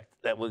suspect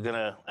that we're going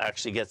to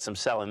actually get some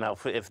selling. Now,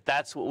 if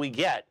that's what we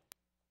get,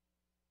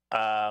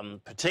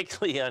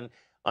 particularly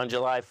on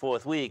July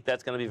 4th week,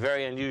 that's going to be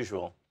very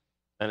unusual.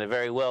 And it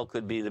very well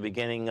could be the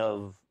beginning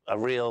of a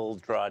real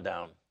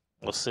drawdown.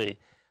 We'll see.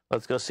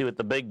 Let's go see what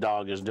the big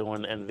dog is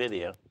doing,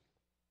 NVIDIA.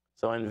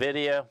 So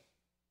NVIDIA,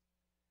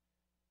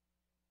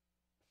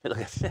 look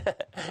at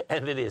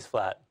NVIDIA's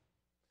flat.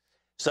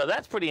 So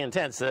that's pretty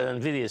intense that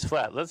NVIDIA's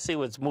flat. Let's see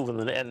what's moving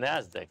the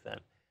NASDAQ then.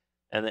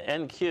 And the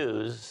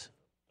NQs,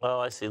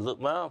 well, I see,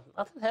 well,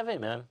 nothing heavy,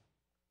 man.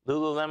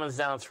 Lululemon's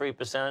down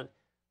 3%.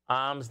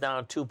 ARM's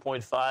down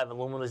 2.5.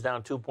 Alumina's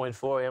down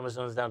 2.4.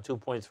 Amazon's down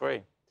 2.3.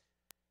 It's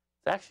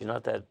actually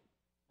not that,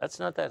 that's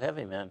not that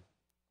heavy, man.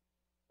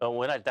 Well,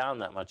 we're not down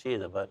that much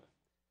either, but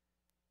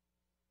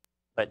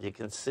you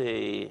can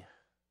see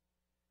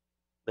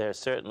there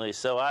certainly.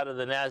 So out of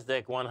the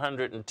NASDAQ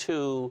 102,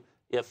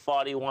 you have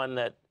 41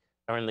 that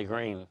are in the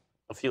green,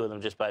 a few of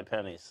them just by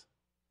pennies.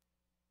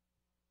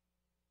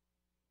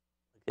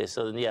 Okay,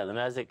 so then, yeah, the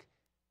NASDAQ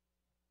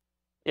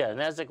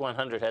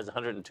 100 has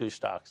 102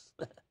 stocks.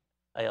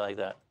 How you like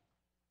that?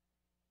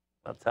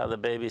 That's how the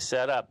baby's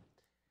set up.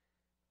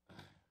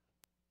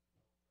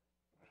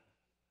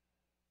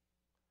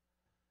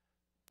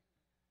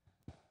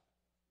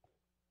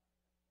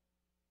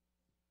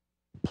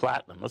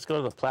 Platinum. Let's go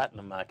to the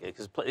platinum market,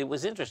 because it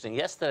was interesting.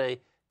 Yesterday,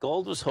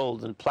 gold was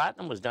holding.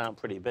 Platinum was down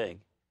pretty big.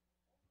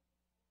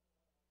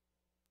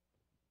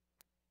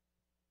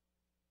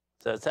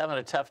 So it's having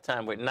a tough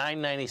time. We're at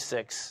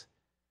 996.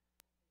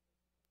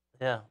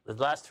 Yeah, the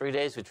last 3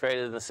 days we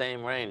traded in the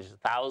same range,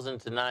 1,000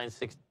 to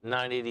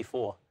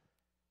 984.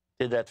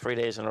 Did that 3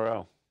 days in a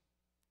row.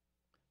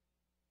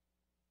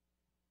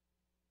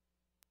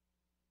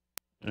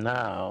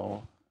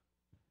 Now,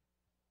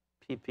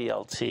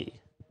 PPLT.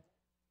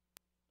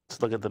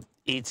 Let's look at the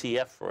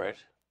ETF for it.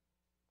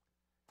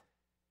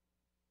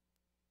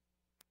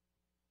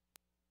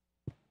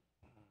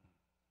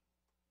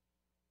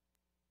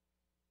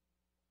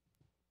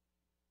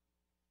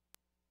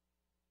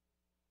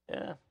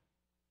 Yeah.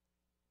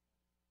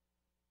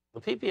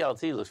 The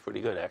PPLT looks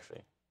pretty good,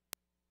 actually.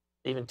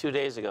 Even 2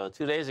 days ago.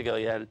 2 days ago,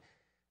 you had,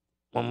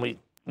 when we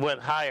went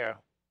higher,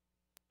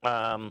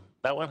 that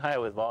went higher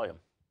with volume.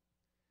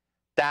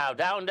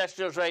 Dow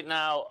Industrials right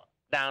now,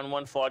 down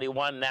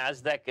 141.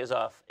 NASDAQ is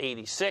off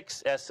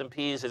 86.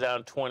 S&Ps are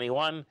down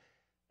 21.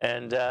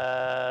 And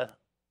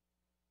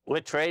we're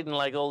trading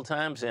like old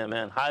times here,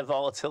 man. High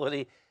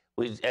volatility.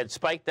 We had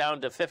spiked down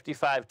to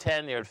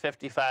 55.10. You're at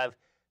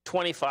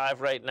 55.25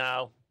 right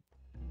now.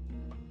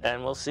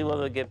 And we'll see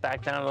whether we get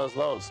back down to those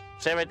lows.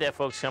 Stay right there,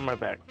 folks. Come right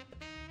back.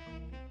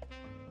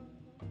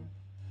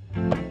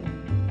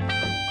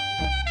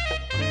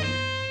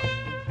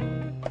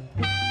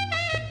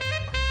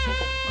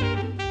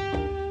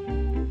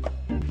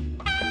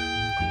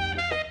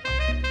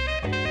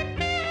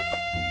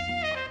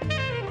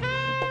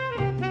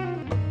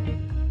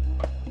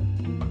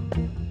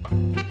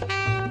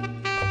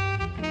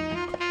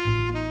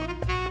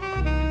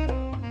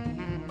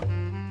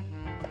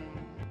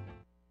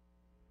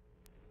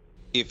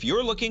 If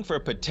you're looking for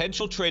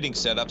potential trading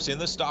setups in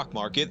the stock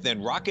market,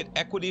 then Rocket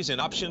Equities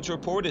and Options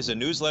Report is a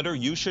newsletter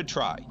you should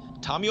try.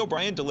 Tommy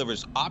O'Brien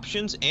delivers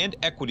options and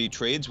equity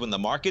trades when the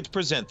markets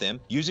present them,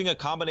 using a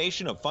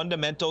combination of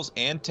fundamentals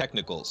and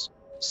technicals.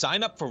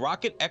 Sign up for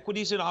Rocket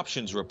Equities and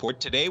Options Report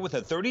today with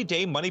a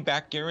 30-day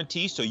money-back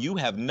guarantee, so you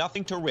have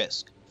nothing to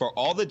risk. For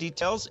all the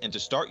details and to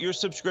start your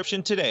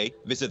subscription today,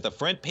 visit the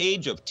front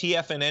page of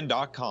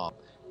TFNN.com.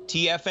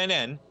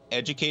 TFNN,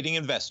 educating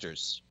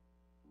investors.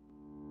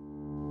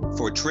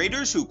 For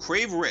traders who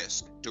crave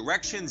risk,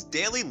 Direxion's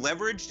daily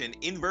leveraged and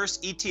inverse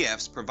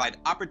ETFs provide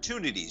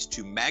opportunities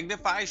to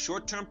magnify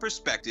short-term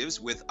perspectives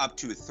with up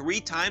to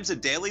 3 times a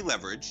daily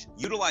leverage,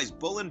 utilize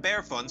bull and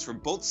bear funds from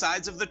both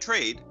sides of the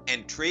trade,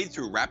 and trade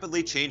through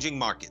rapidly changing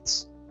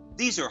markets.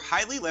 These are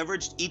highly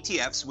leveraged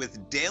ETFs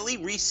with daily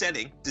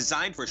resetting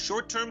designed for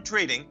short-term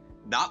trading,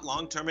 not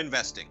long-term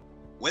investing.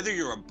 Whether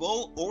you're a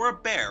bull or a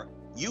bear,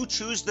 you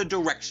choose the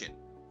Direxion.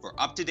 For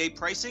up-to-date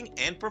pricing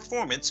and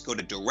performance, go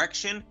to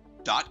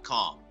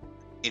Direxion.com.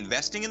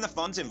 Investing in the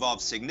funds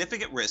involves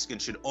significant risk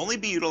and should only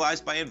be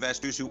utilized by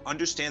investors who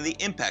understand the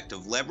impact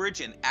of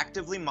leverage and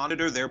actively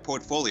monitor their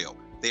portfolio.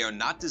 They are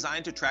not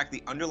designed to track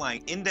the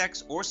underlying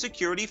index or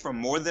security for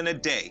more than a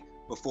day.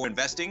 Before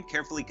investing,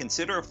 carefully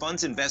consider a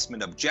fund's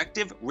investment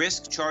objective,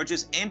 risk,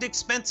 charges, and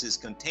expenses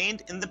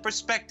contained in the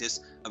prospectus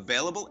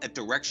available at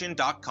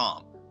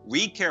Direxion.com.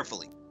 Read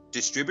carefully.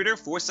 Distributor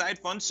Foreside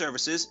Fund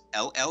Services,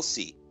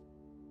 LLC.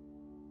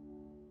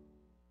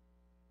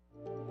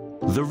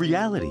 The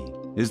reality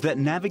is that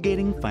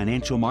navigating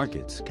financial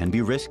markets can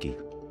be risky.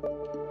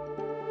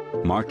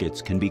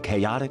 Markets can be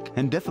chaotic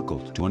and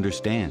difficult to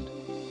understand.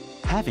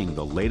 Having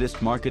the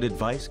latest market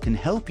advice can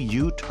help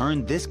you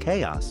turn this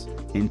chaos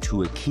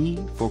into a key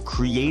for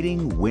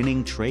creating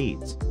winning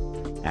trades.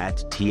 At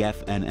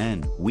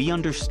TFNN, we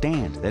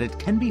understand that it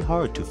can be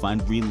hard to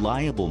find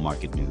reliable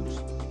market news.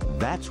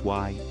 That's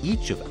why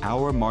each of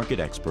our market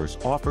experts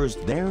offers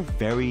their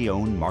very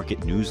own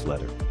market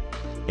newsletter.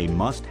 A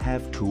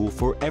must-have tool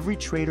for every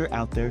trader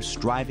out there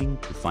striving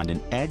to find an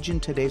edge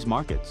in today's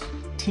markets.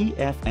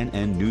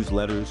 TFNN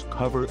newsletters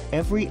cover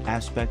every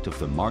aspect of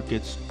the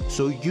markets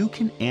so you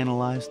can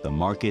analyze the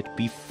market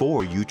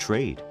before you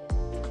trade.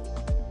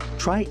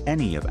 Try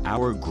any of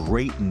our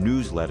great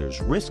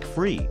newsletters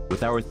risk-free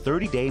with our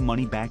 30-day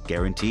money-back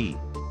guarantee.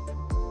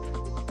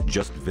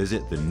 Just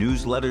visit the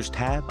Newsletters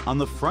tab on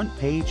the front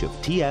page of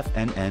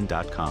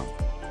TFNN.com.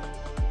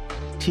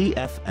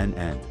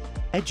 TFNN,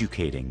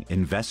 educating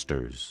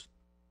investors.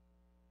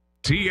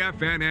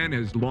 TFNN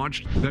has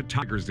launched The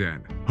Tiger's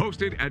Den.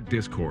 Hosted at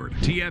Discord,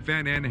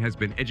 TFNN has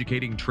been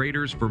educating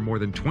traders for more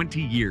than 20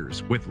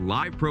 years with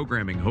live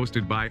programming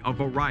hosted by a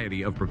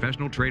variety of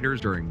professional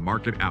traders during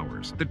market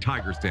hours. The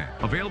Tiger's Den,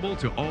 available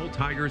to all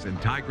tigers and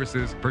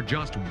tigresses for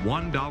just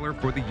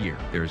 $1 for the year.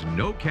 There's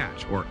no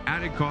catch or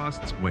added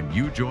costs when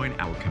you join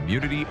our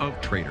community of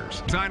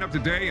traders. Sign up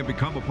today and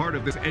become a part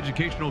of this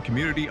educational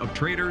community of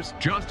traders.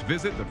 Just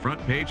visit the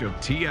front page of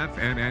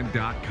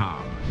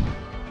TFNN.com.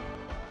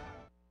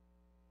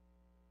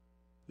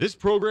 This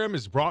program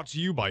is brought to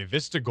you by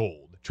Vista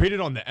Gold,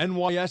 traded on the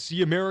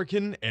NYSE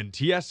American and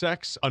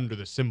TSX under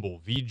the symbol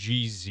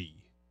VGZ.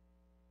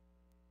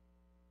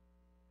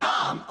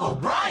 Tom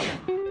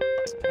O'Brien.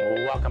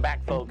 Welcome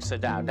back, folks.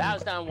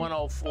 Dow's down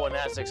 104,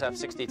 Nasdaq's up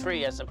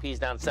 63, S&P's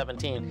down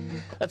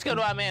 17. Let's go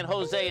to our man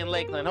Jose in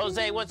Lakeland.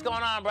 Jose, what's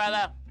going on,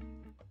 brother?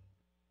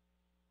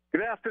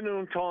 Good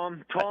afternoon,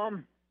 Tom.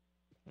 Tom,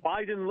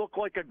 Biden looked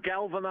like a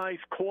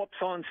galvanized corpse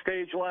on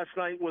stage last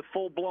night with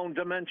full-blown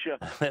dementia.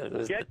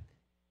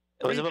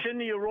 Reach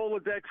into your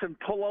Rolodex and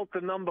pull out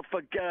the number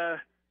for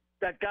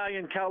that guy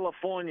in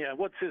California.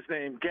 What's his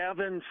name?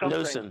 Gavin something.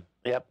 Newsom.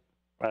 Yep.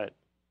 Right.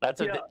 That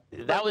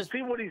was.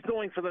 See what he's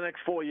doing for the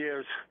next 4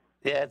 years.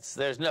 Yeah,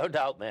 there's no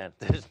doubt, man.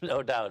 There's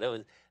no doubt.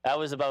 That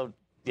was about,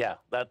 yeah,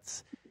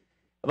 that's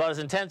about as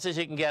intense as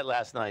you can get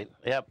last night.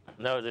 Yep.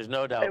 No, there's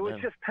no doubt. It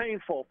was just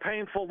painful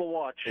to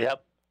watch.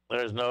 Yep.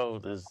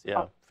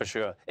 Yeah, for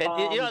sure.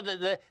 And, you know,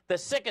 the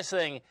sickest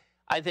thing,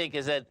 I think,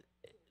 is that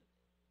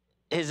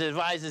his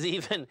advisors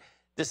even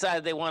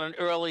decided they want an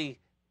early,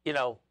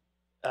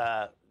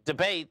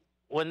 debate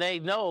when they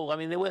know, I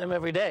mean, they're with him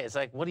every day. It's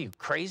like, what are you,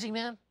 crazy,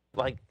 man?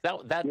 Like,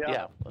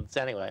 yeah.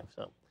 Anyway,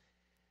 so.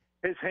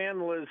 His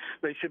handlers,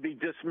 they should be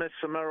dismissed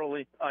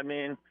summarily. I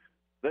mean,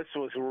 this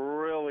was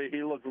really,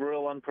 he looked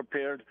real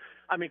unprepared.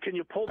 I mean, can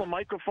you pull the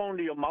microphone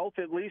to your mouth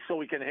at least so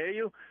we can hear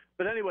you?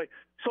 But anyway,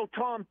 so,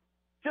 Tom,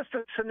 just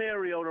a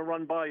scenario to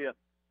run by you.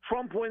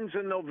 Trump wins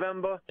in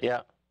November.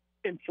 Yeah.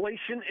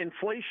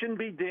 Inflation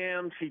be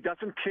damned. He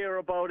doesn't care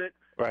about it.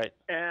 Right.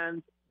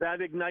 And that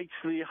ignites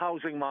the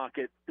housing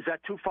market. Is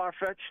that too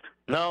far-fetched?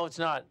 No, it's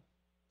not.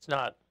 It's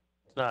not.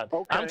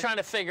 Okay. I'm trying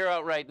to figure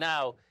out right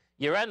now.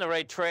 You're on the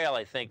right trail,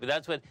 I think. But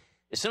that's what,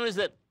 as soon as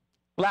that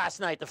last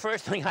night, the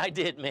first thing I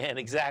did, man,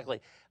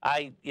 exactly.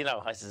 I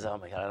said, oh,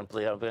 my God, I don't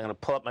believe I'm going to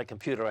pull up my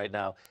computer right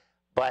now.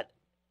 But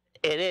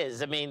it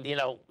is. I mean,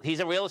 he's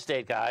a real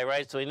estate guy,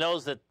 right? So he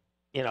knows that,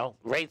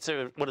 rates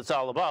are what it's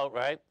all about,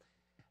 right?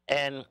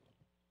 And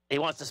he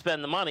wants to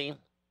spend the money.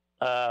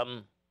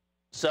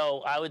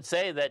 So I would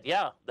say that,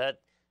 that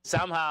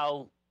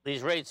somehow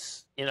these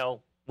rates,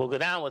 will go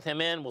down with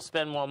him in. We'll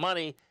spend more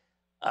money.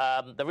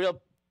 The real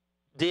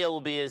deal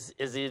will be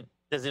does the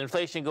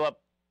inflation go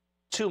up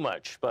too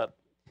much? But,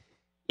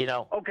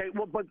 Okay,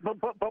 well,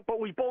 but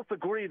we both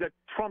agree that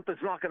Trump is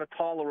not going to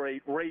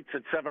tolerate rates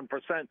at 7%.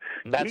 That's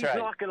right. He's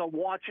not going to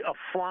watch a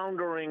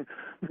floundering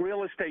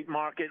real estate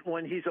market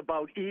when he's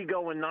about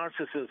ego and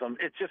narcissism.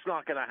 It's just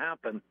not going to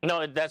happen.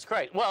 No, that's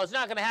great. Well, it's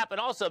not going to happen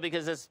also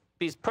because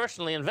he's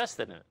personally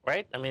invested in it,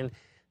 right? I mean,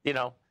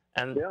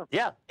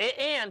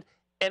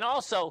 and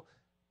also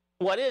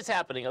what is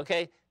happening,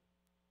 okay?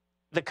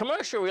 The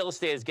commercial real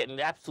estate is getting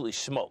absolutely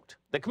smoked.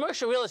 The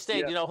commercial real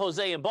estate,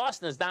 Jose, in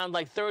Boston is down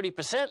like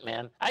 30%,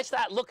 man. I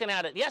started looking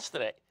at it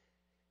yesterday.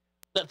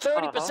 The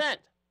 30%.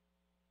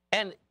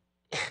 And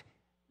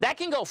that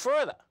can go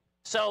further.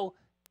 So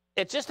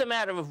it's just a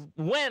matter of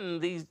when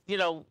these,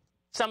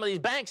 some of these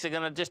banks are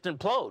going to just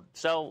implode.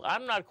 So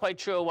I'm not quite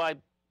sure why,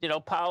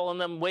 Powell and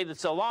them waited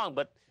so long.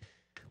 But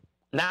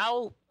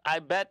now I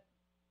bet,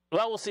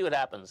 well, we'll see what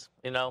happens,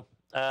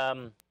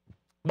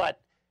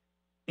 But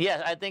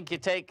yeah, I think your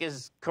take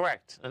is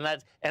correct,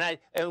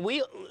 and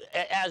we,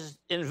 as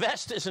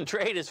investors and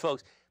traders,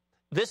 folks,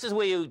 this is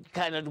where you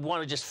kind of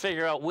want to just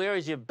figure out where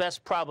is your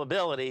best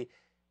probability,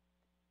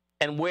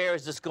 and where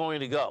is this going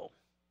to go?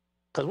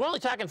 Because we're only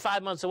talking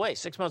 5 months away,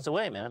 6 months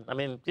away, man. I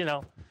mean, Yeah.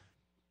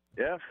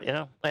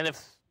 And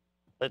if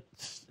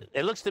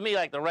it looks to me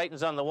like the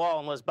writing's on the wall,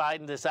 unless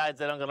Biden decides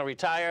that I'm going to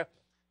retire,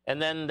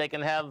 and then they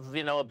can have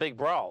a big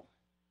brawl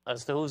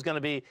as to who's going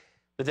to be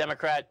the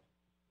Democrat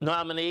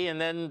nominee,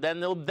 and then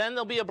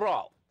there'll be a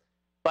brawl.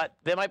 But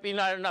there might be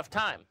not enough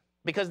time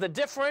because the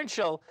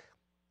differential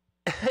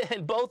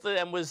in both of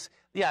them was,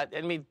 I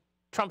mean,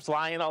 Trump's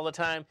lying all the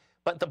time,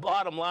 but the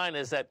bottom line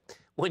is that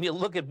when you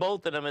look at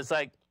both of them, it's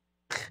like,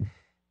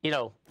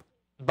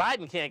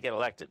 Biden can't get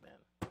elected, man.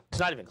 It's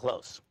not even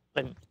close.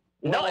 And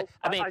I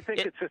think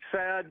it's a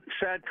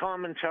sad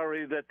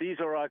commentary that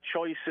these are our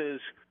choices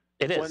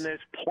It is. When there's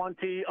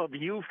plenty of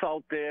youth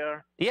out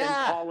there in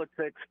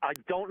politics, I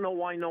don't know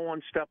why no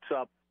one steps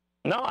up.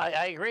 No,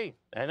 I agree.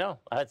 I know.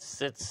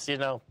 It's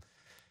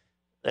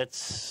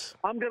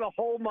I'm going to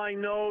hold my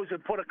nose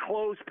and put a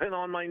clothespin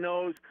on my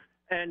nose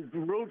and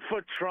root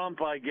for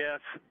Trump, I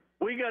guess.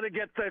 We got to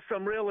get there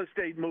some real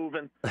estate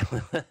moving.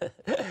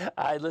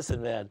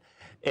 Listen, man.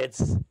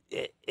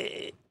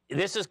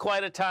 This is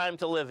quite a time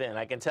to live in.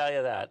 I can tell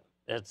you that.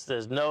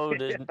 There's no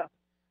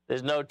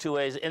two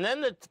ways. And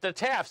then the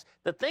tariffs.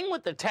 The thing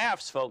with the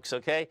tariffs, folks.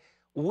 Okay,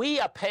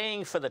 we are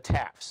paying for the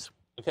tariffs.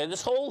 Okay,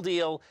 this whole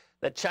deal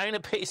that China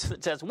pays for the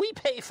tariffs, we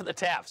pay for the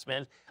tariffs,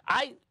 man.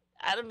 I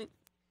don't.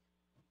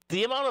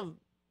 The amount of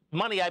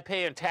money I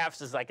pay in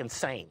tariffs is like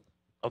insane.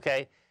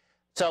 Okay,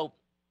 so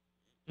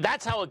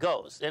that's how it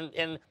goes.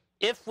 And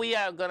if we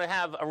are going to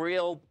have a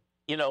real,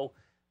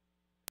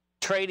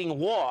 trading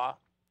war,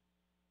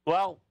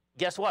 well,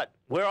 guess what?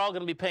 We're all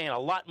going to be paying a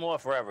lot more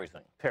for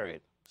everything,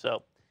 period.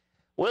 So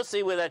we'll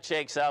see where that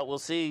shakes out. We'll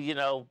see,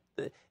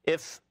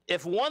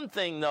 if one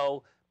thing,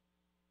 though,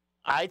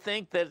 I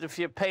think that if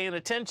you're paying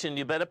attention,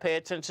 you better pay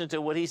attention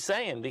to what he's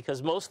saying,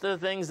 because most of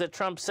the things that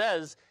Trump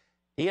says,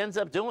 he ends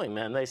up doing,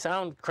 man. They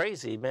sound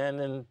crazy, man,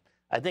 and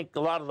I think a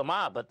lot of them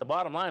are, but the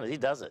bottom line is he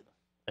does it,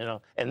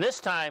 And this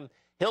time,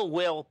 he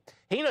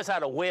knows how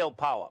to wield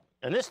power.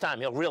 And this time,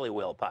 he'll really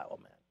wield power,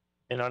 man.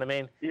 You know what I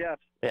mean? Yes.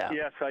 Yeah.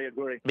 Yes, I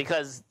agree.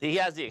 Because he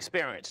has the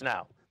experience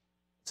now.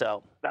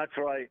 So. That's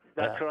right.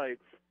 That's right.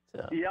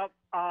 So. Yep.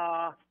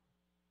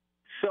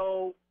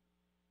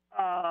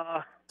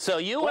 So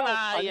you and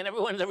I and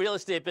everyone in the real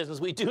estate business,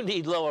 we do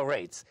need lower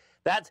rates.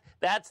 That's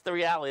the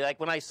reality. Like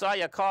when I saw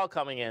your call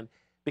coming in,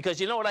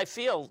 because you know what I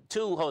feel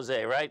too,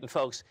 Jose, right? And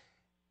folks,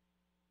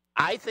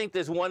 I think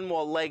there's one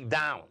more leg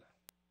down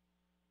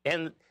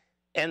in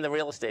the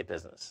real estate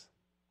business.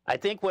 I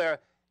think where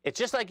it's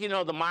just like,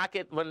 the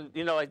market when,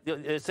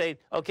 they say,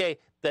 okay,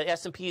 the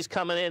S&P is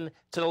coming in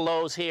to the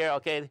lows here.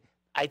 Okay,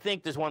 I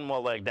think there's one more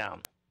leg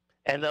down.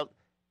 And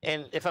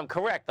if I'm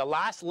correct, the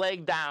last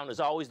leg down is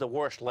always the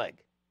worst leg.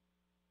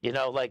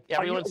 Like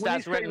everyone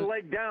starts when you say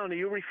leg down, are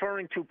you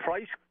referring to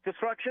price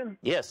destruction?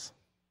 Yes.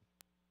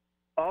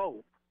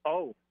 Oh.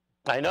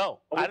 I know.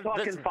 Are we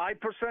talking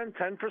 5%,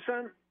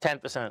 10%?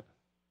 10%.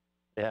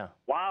 Yeah.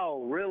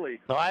 Wow, really?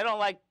 No, I don't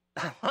like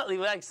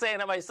saying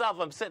it myself.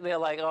 I'm sitting there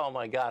like, oh,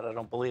 my God, I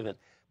don't believe it.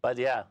 But,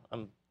 yeah,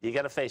 you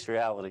got to face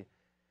reality.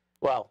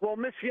 Well,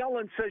 Miss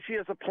Yellen says she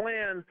has a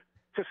plan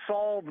to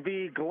solve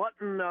the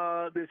glutton.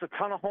 There's a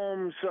ton of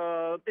homes.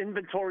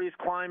 Inventory is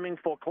climbing.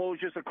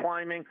 Foreclosures are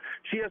climbing.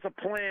 She has a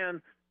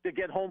plan to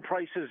get home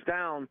prices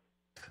down.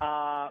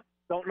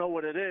 Don't know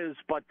what it is,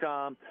 but,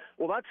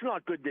 that's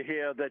not good to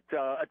hear that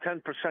a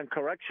 10%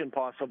 correction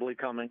possibly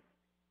coming.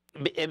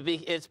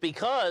 It's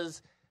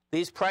because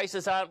these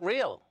prices aren't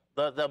real.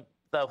 The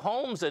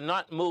homes are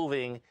not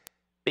moving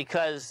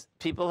because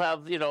people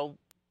have,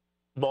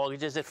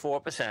 mortgages at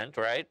 4%,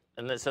 right?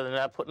 And so they're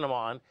not putting them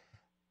on.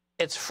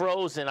 It's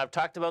frozen. I've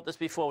talked about this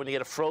before. When you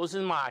get a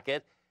frozen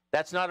market,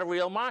 that's not a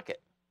real market.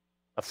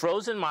 A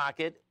frozen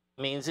market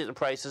means that the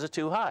prices are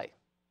too high.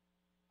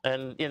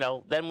 And,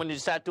 then when you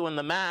start doing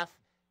the math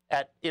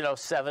at,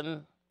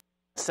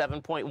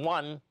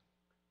 7.1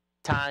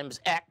 times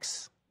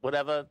X,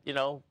 whatever,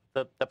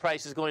 the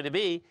price is going to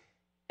be,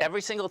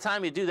 every single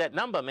time you do that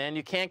number, man,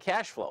 you can't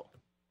cash flow,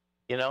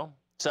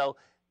 So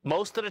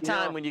most of the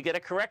time when you get a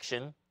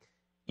correction,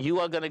 you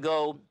are going to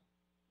go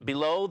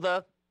below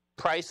the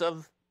price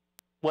of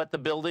what the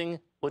building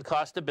would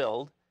cost to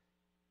build,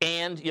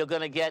 and you're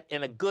going to get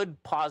in a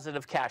good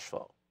positive cash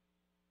flow,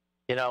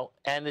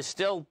 and there's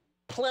still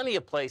plenty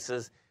of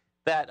places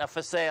that are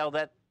for sale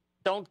that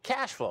don't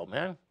cash flow,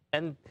 man,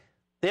 and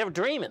they're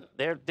dreaming.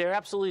 They're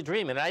absolutely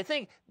dreaming. And I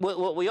think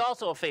what we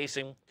also are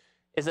facing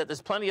is that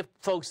there's plenty of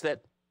folks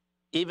that,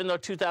 even though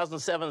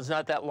 2007 is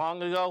not that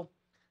long ago,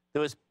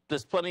 there's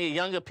plenty of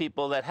younger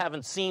people that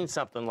haven't seen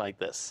something like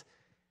this.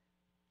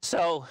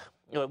 So,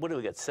 what do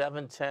we get?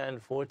 7, 10,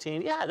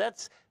 14? Yeah,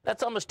 that's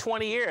almost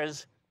 20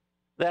 years.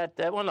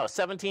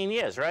 17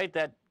 years, right?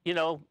 That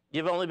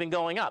you've only been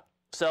going up.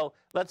 So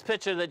let's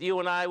picture that you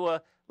and I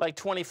were like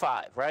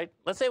 25, right?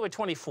 Let's say we're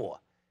 24,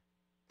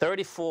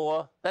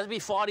 34. That'd be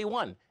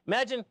 41.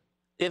 Imagine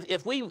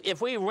if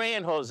we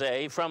ran,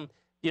 Jose, from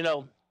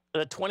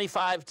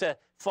 25 to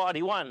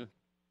 41.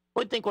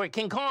 We'd think we're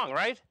King Kong,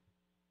 right?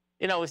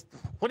 What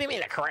do you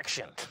mean a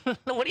correction?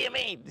 What do you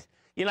mean?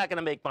 You're not going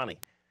to make money.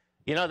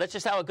 That's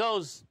just how it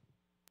goes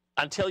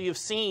until you've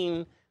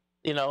seen,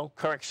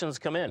 corrections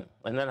come in,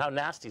 and then how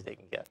nasty they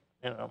can get,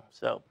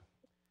 so.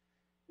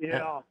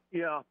 Yeah.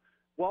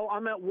 Well,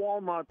 I'm at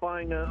Walmart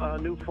buying a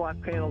new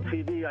flat panel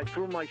TV. I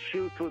threw my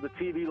shoe through the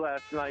TV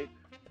last night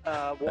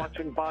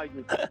watching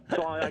Biden,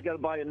 so I got to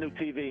buy a new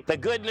TV. The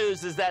good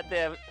news is that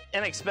they're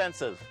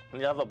inexpensive,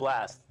 and you have a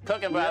blast.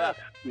 Cooking, brother.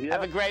 Yes.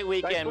 Have a great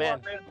weekend,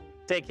 man.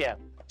 Take care.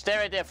 Stay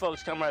right there,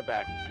 folks. Come right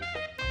back.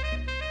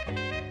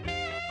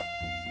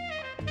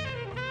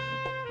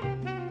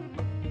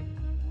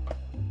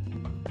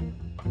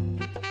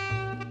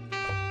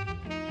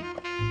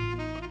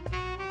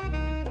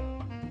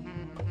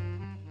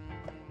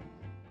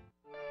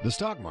 The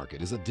stock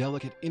market is a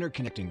delicate,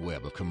 interconnecting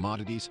web of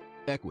commodities,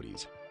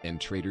 equities, and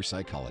trader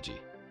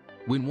psychology.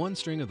 When one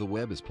string of the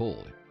web is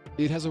pulled,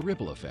 it has a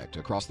ripple effect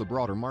across the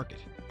broader market.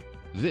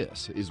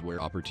 This is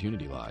where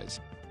opportunity lies.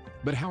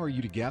 But how are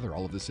you to gather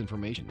all of this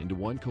information into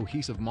one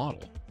cohesive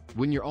model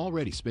when you're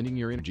already spending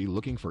your energy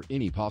looking for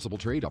any possible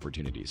trade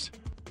opportunities?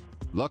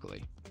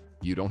 Luckily,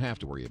 you don't have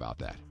to worry about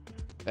that,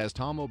 as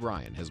Tom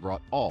O'Brien has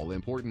brought all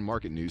important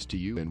market news to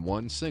you in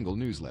one single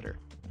newsletter,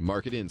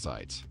 Market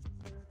Insights.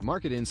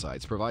 Market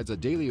Insights provides a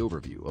daily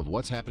overview of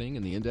what's happening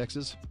in the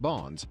indexes,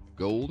 bonds,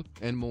 gold,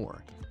 and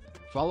more.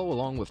 Follow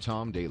along with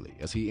Tom daily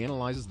as he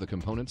analyzes the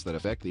components that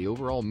affect the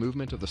overall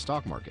movement of the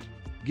stock market,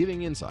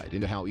 giving insight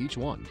into how each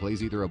one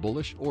plays either a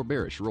bullish or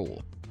bearish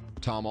role.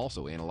 Tom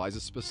also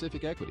analyzes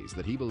specific equities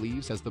that he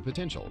believes has the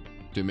potential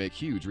to make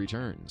huge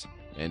returns,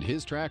 and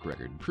his track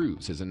record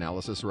proves his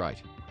analysis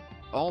right.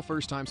 All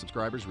first-time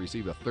subscribers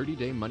receive a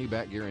 30-day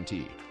money-back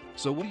guarantee.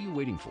 So what are you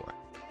waiting for?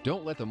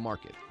 Don't let the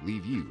market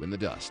leave you in the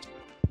dust.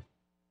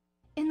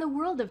 In the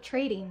world of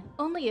trading,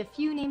 only a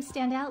few names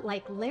stand out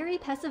like Larry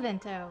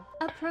Pesavento,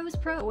 a pro's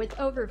pro with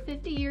over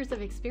 50 years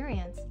of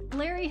experience.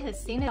 Larry has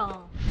seen it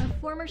all. A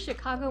former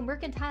Chicago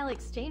Mercantile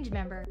Exchange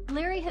member,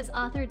 Larry has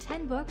authored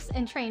 10 books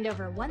and trained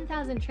over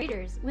 1,000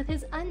 traders with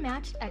his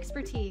unmatched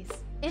expertise.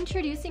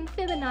 Introducing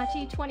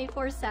Fibonacci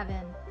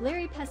 24/7,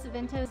 Larry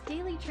Pesavento's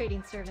daily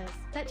trading service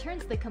that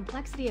turns the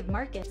complexity of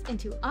markets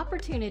into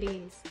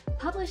opportunities.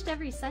 Published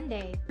every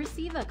Sunday,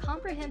 receive a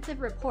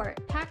comprehensive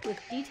report packed with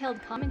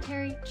detailed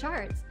commentary,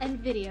 charts, and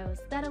videos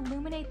that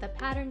illuminate the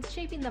patterns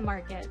shaping the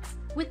markets,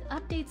 with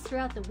updates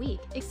throughout the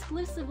week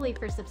exclusively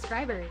for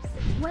subscribers.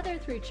 Whether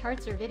through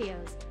charts or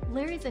videos,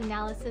 Larry's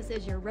analysis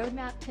is your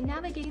roadmap to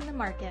navigating the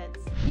markets.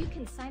 You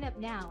can sign up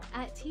now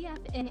at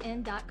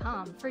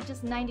TFNN.com for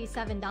just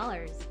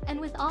 $97. And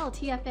with all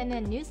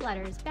TFNN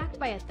newsletters backed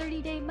by a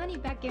 30-day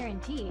money-back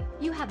guarantee,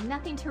 you have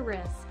nothing to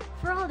risk.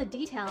 For all the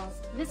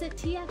details, visit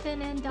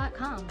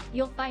TFNN.com.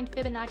 You'll find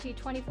Fibonacci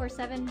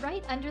 24/7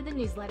 right under the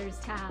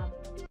newsletters tab.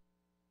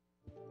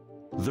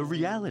 The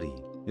reality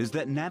is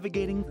that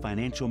navigating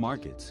financial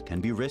markets can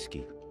be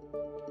risky.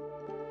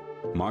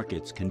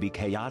 Markets can be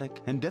chaotic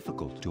and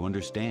difficult to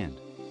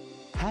understand.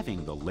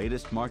 Having the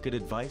latest market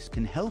advice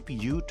can help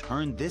you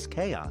turn this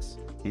chaos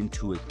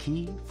into a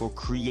key for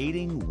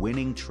creating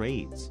winning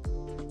trades.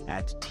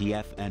 At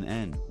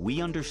TFNN,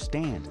 we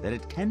understand that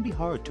it can be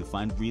hard to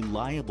find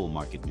reliable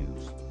market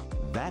news.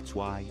 That's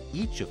why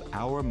each of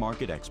our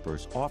market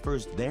experts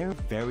offers their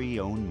very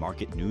own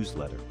market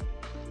newsletter,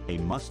 a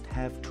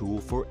must-have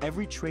tool for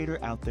every trader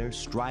out there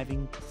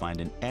striving to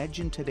find an edge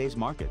in today's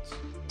markets.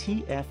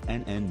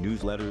 TFNN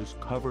newsletters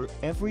cover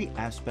every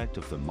aspect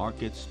of the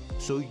markets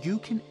so you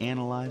can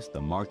analyze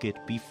the market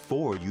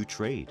before you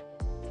trade.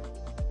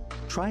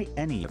 Try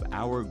any of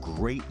our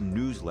great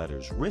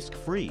newsletters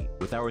risk-free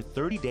with our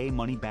 30-day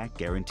money-back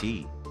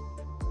guarantee.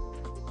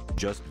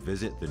 Just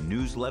visit the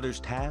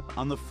Newsletters tab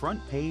on the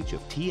front page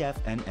of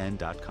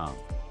TFNN.com.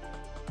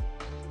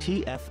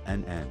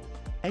 TFNN,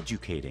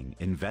 educating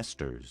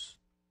investors.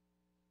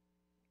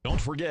 Don't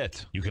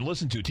forget, you can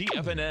listen to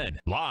TFNN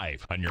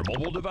live on your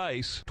mobile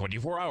device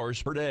 24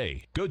 hours per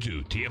day. Go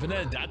to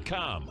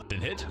TFNN.com,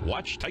 then hit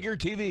Watch Tiger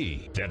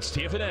TV. That's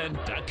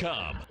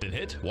TFNN.com, then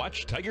hit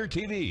Watch Tiger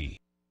TV.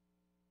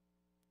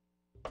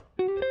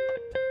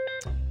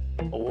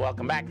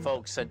 Welcome back,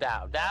 folks.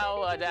 Dow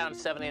down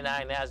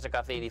 79, NASDAQ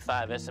off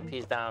 85,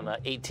 S&P's down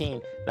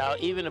 18. Now,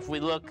 even if we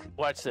look,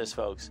 watch this,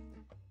 folks.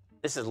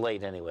 This is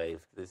late anyway.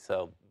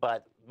 So,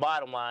 but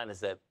bottom line is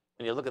that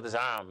when you look at this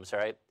arms,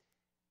 right,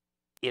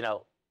 you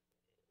know,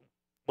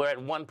 we're at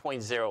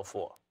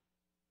 1.04.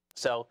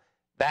 So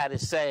that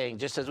is saying,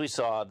 just as we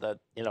saw, that,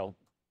 you know,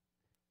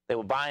 they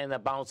were buying the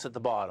bounce at the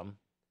bottom.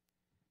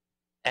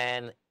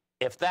 And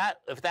if that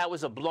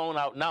was a blown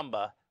out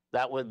number,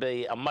 that would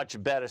be a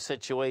much better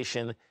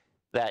situation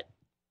that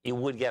you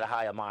would get a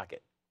higher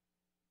market.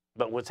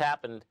 But what's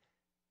happened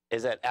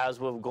is that as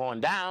we've gone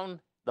down,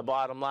 the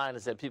bottom line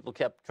is that people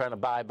kept trying to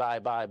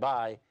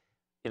buy,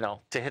 you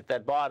know, to hit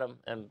that bottom.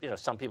 And, you know,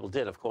 some people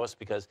did, of course,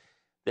 because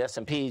the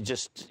S&P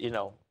just, you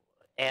know,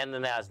 and the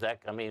NASDAQ,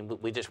 I mean,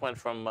 we just went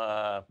from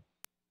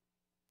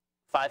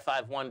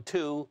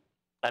 5512,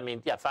 I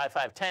mean, yeah,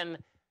 5510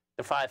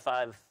 to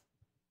 55.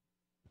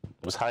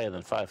 It was higher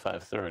than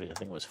 5530. I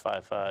think it was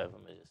 55.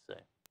 Let me just say.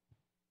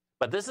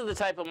 But this is the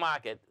type of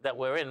market that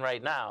we're in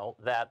right now.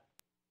 That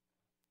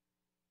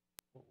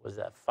what was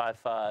that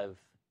 55?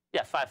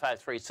 Yeah,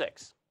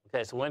 5536.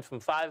 Okay, so we went from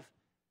 5.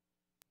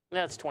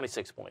 Yeah, it's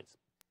 26 points.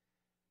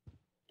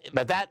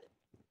 But that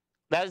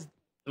is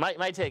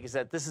my take is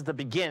that this is the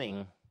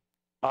beginning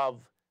of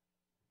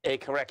a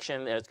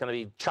correction, and it's going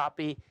to be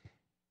choppy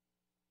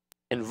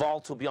and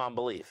volatile beyond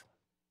belief.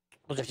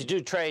 Because if you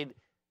do trade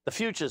the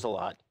futures a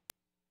lot,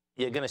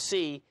 you're going to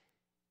see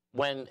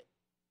when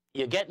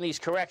you're getting these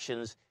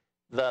corrections,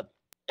 the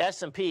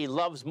S&P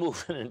loves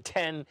moving in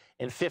 10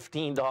 and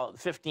 15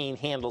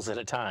 handles at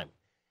a time.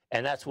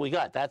 And that's what we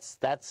got. That's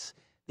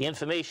the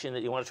information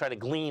that you want to try to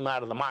glean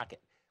out of the market.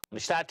 When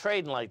you start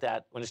trading like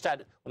that, when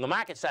the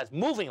market starts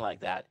moving like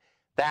that,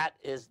 that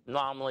is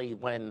normally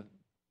when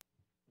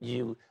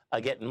you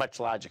are getting much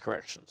larger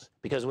corrections.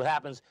 Because what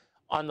happens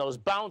on those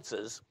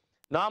bounces,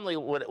 normally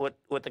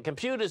what the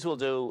computers will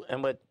do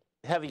and what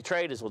heavy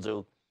traders will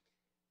do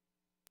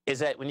is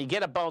that when you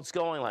get a bounce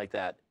going like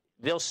that,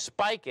 they'll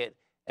spike it,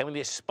 and when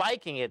they're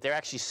spiking it, they're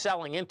actually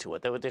selling into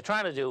it. What they're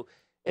trying to do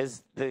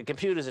is the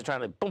computers are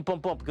trying to boom, boom,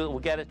 boom, we'll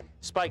get it,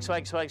 spike,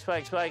 spike, spike,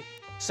 spike, spike,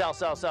 sell,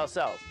 sell, sell,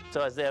 sell.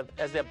 So as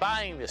they're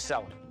buying, they're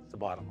selling. That's the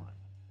bottom line.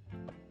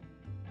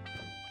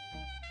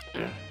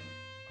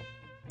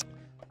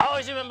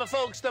 Always remember,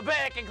 folks, the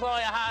bear can claw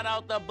your heart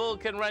out, the bull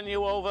can run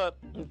you over.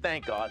 And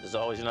thank God, there's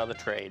always another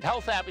trade.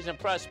 Health, happiness, and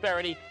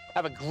prosperity.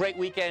 Have a great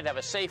weekend. Have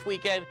a safe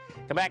weekend.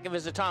 Come back and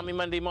visit Tommy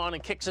Monday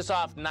morning. Kicks us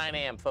off 9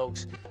 a.m.,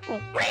 folks.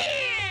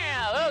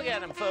 Look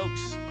at him,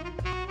 folks.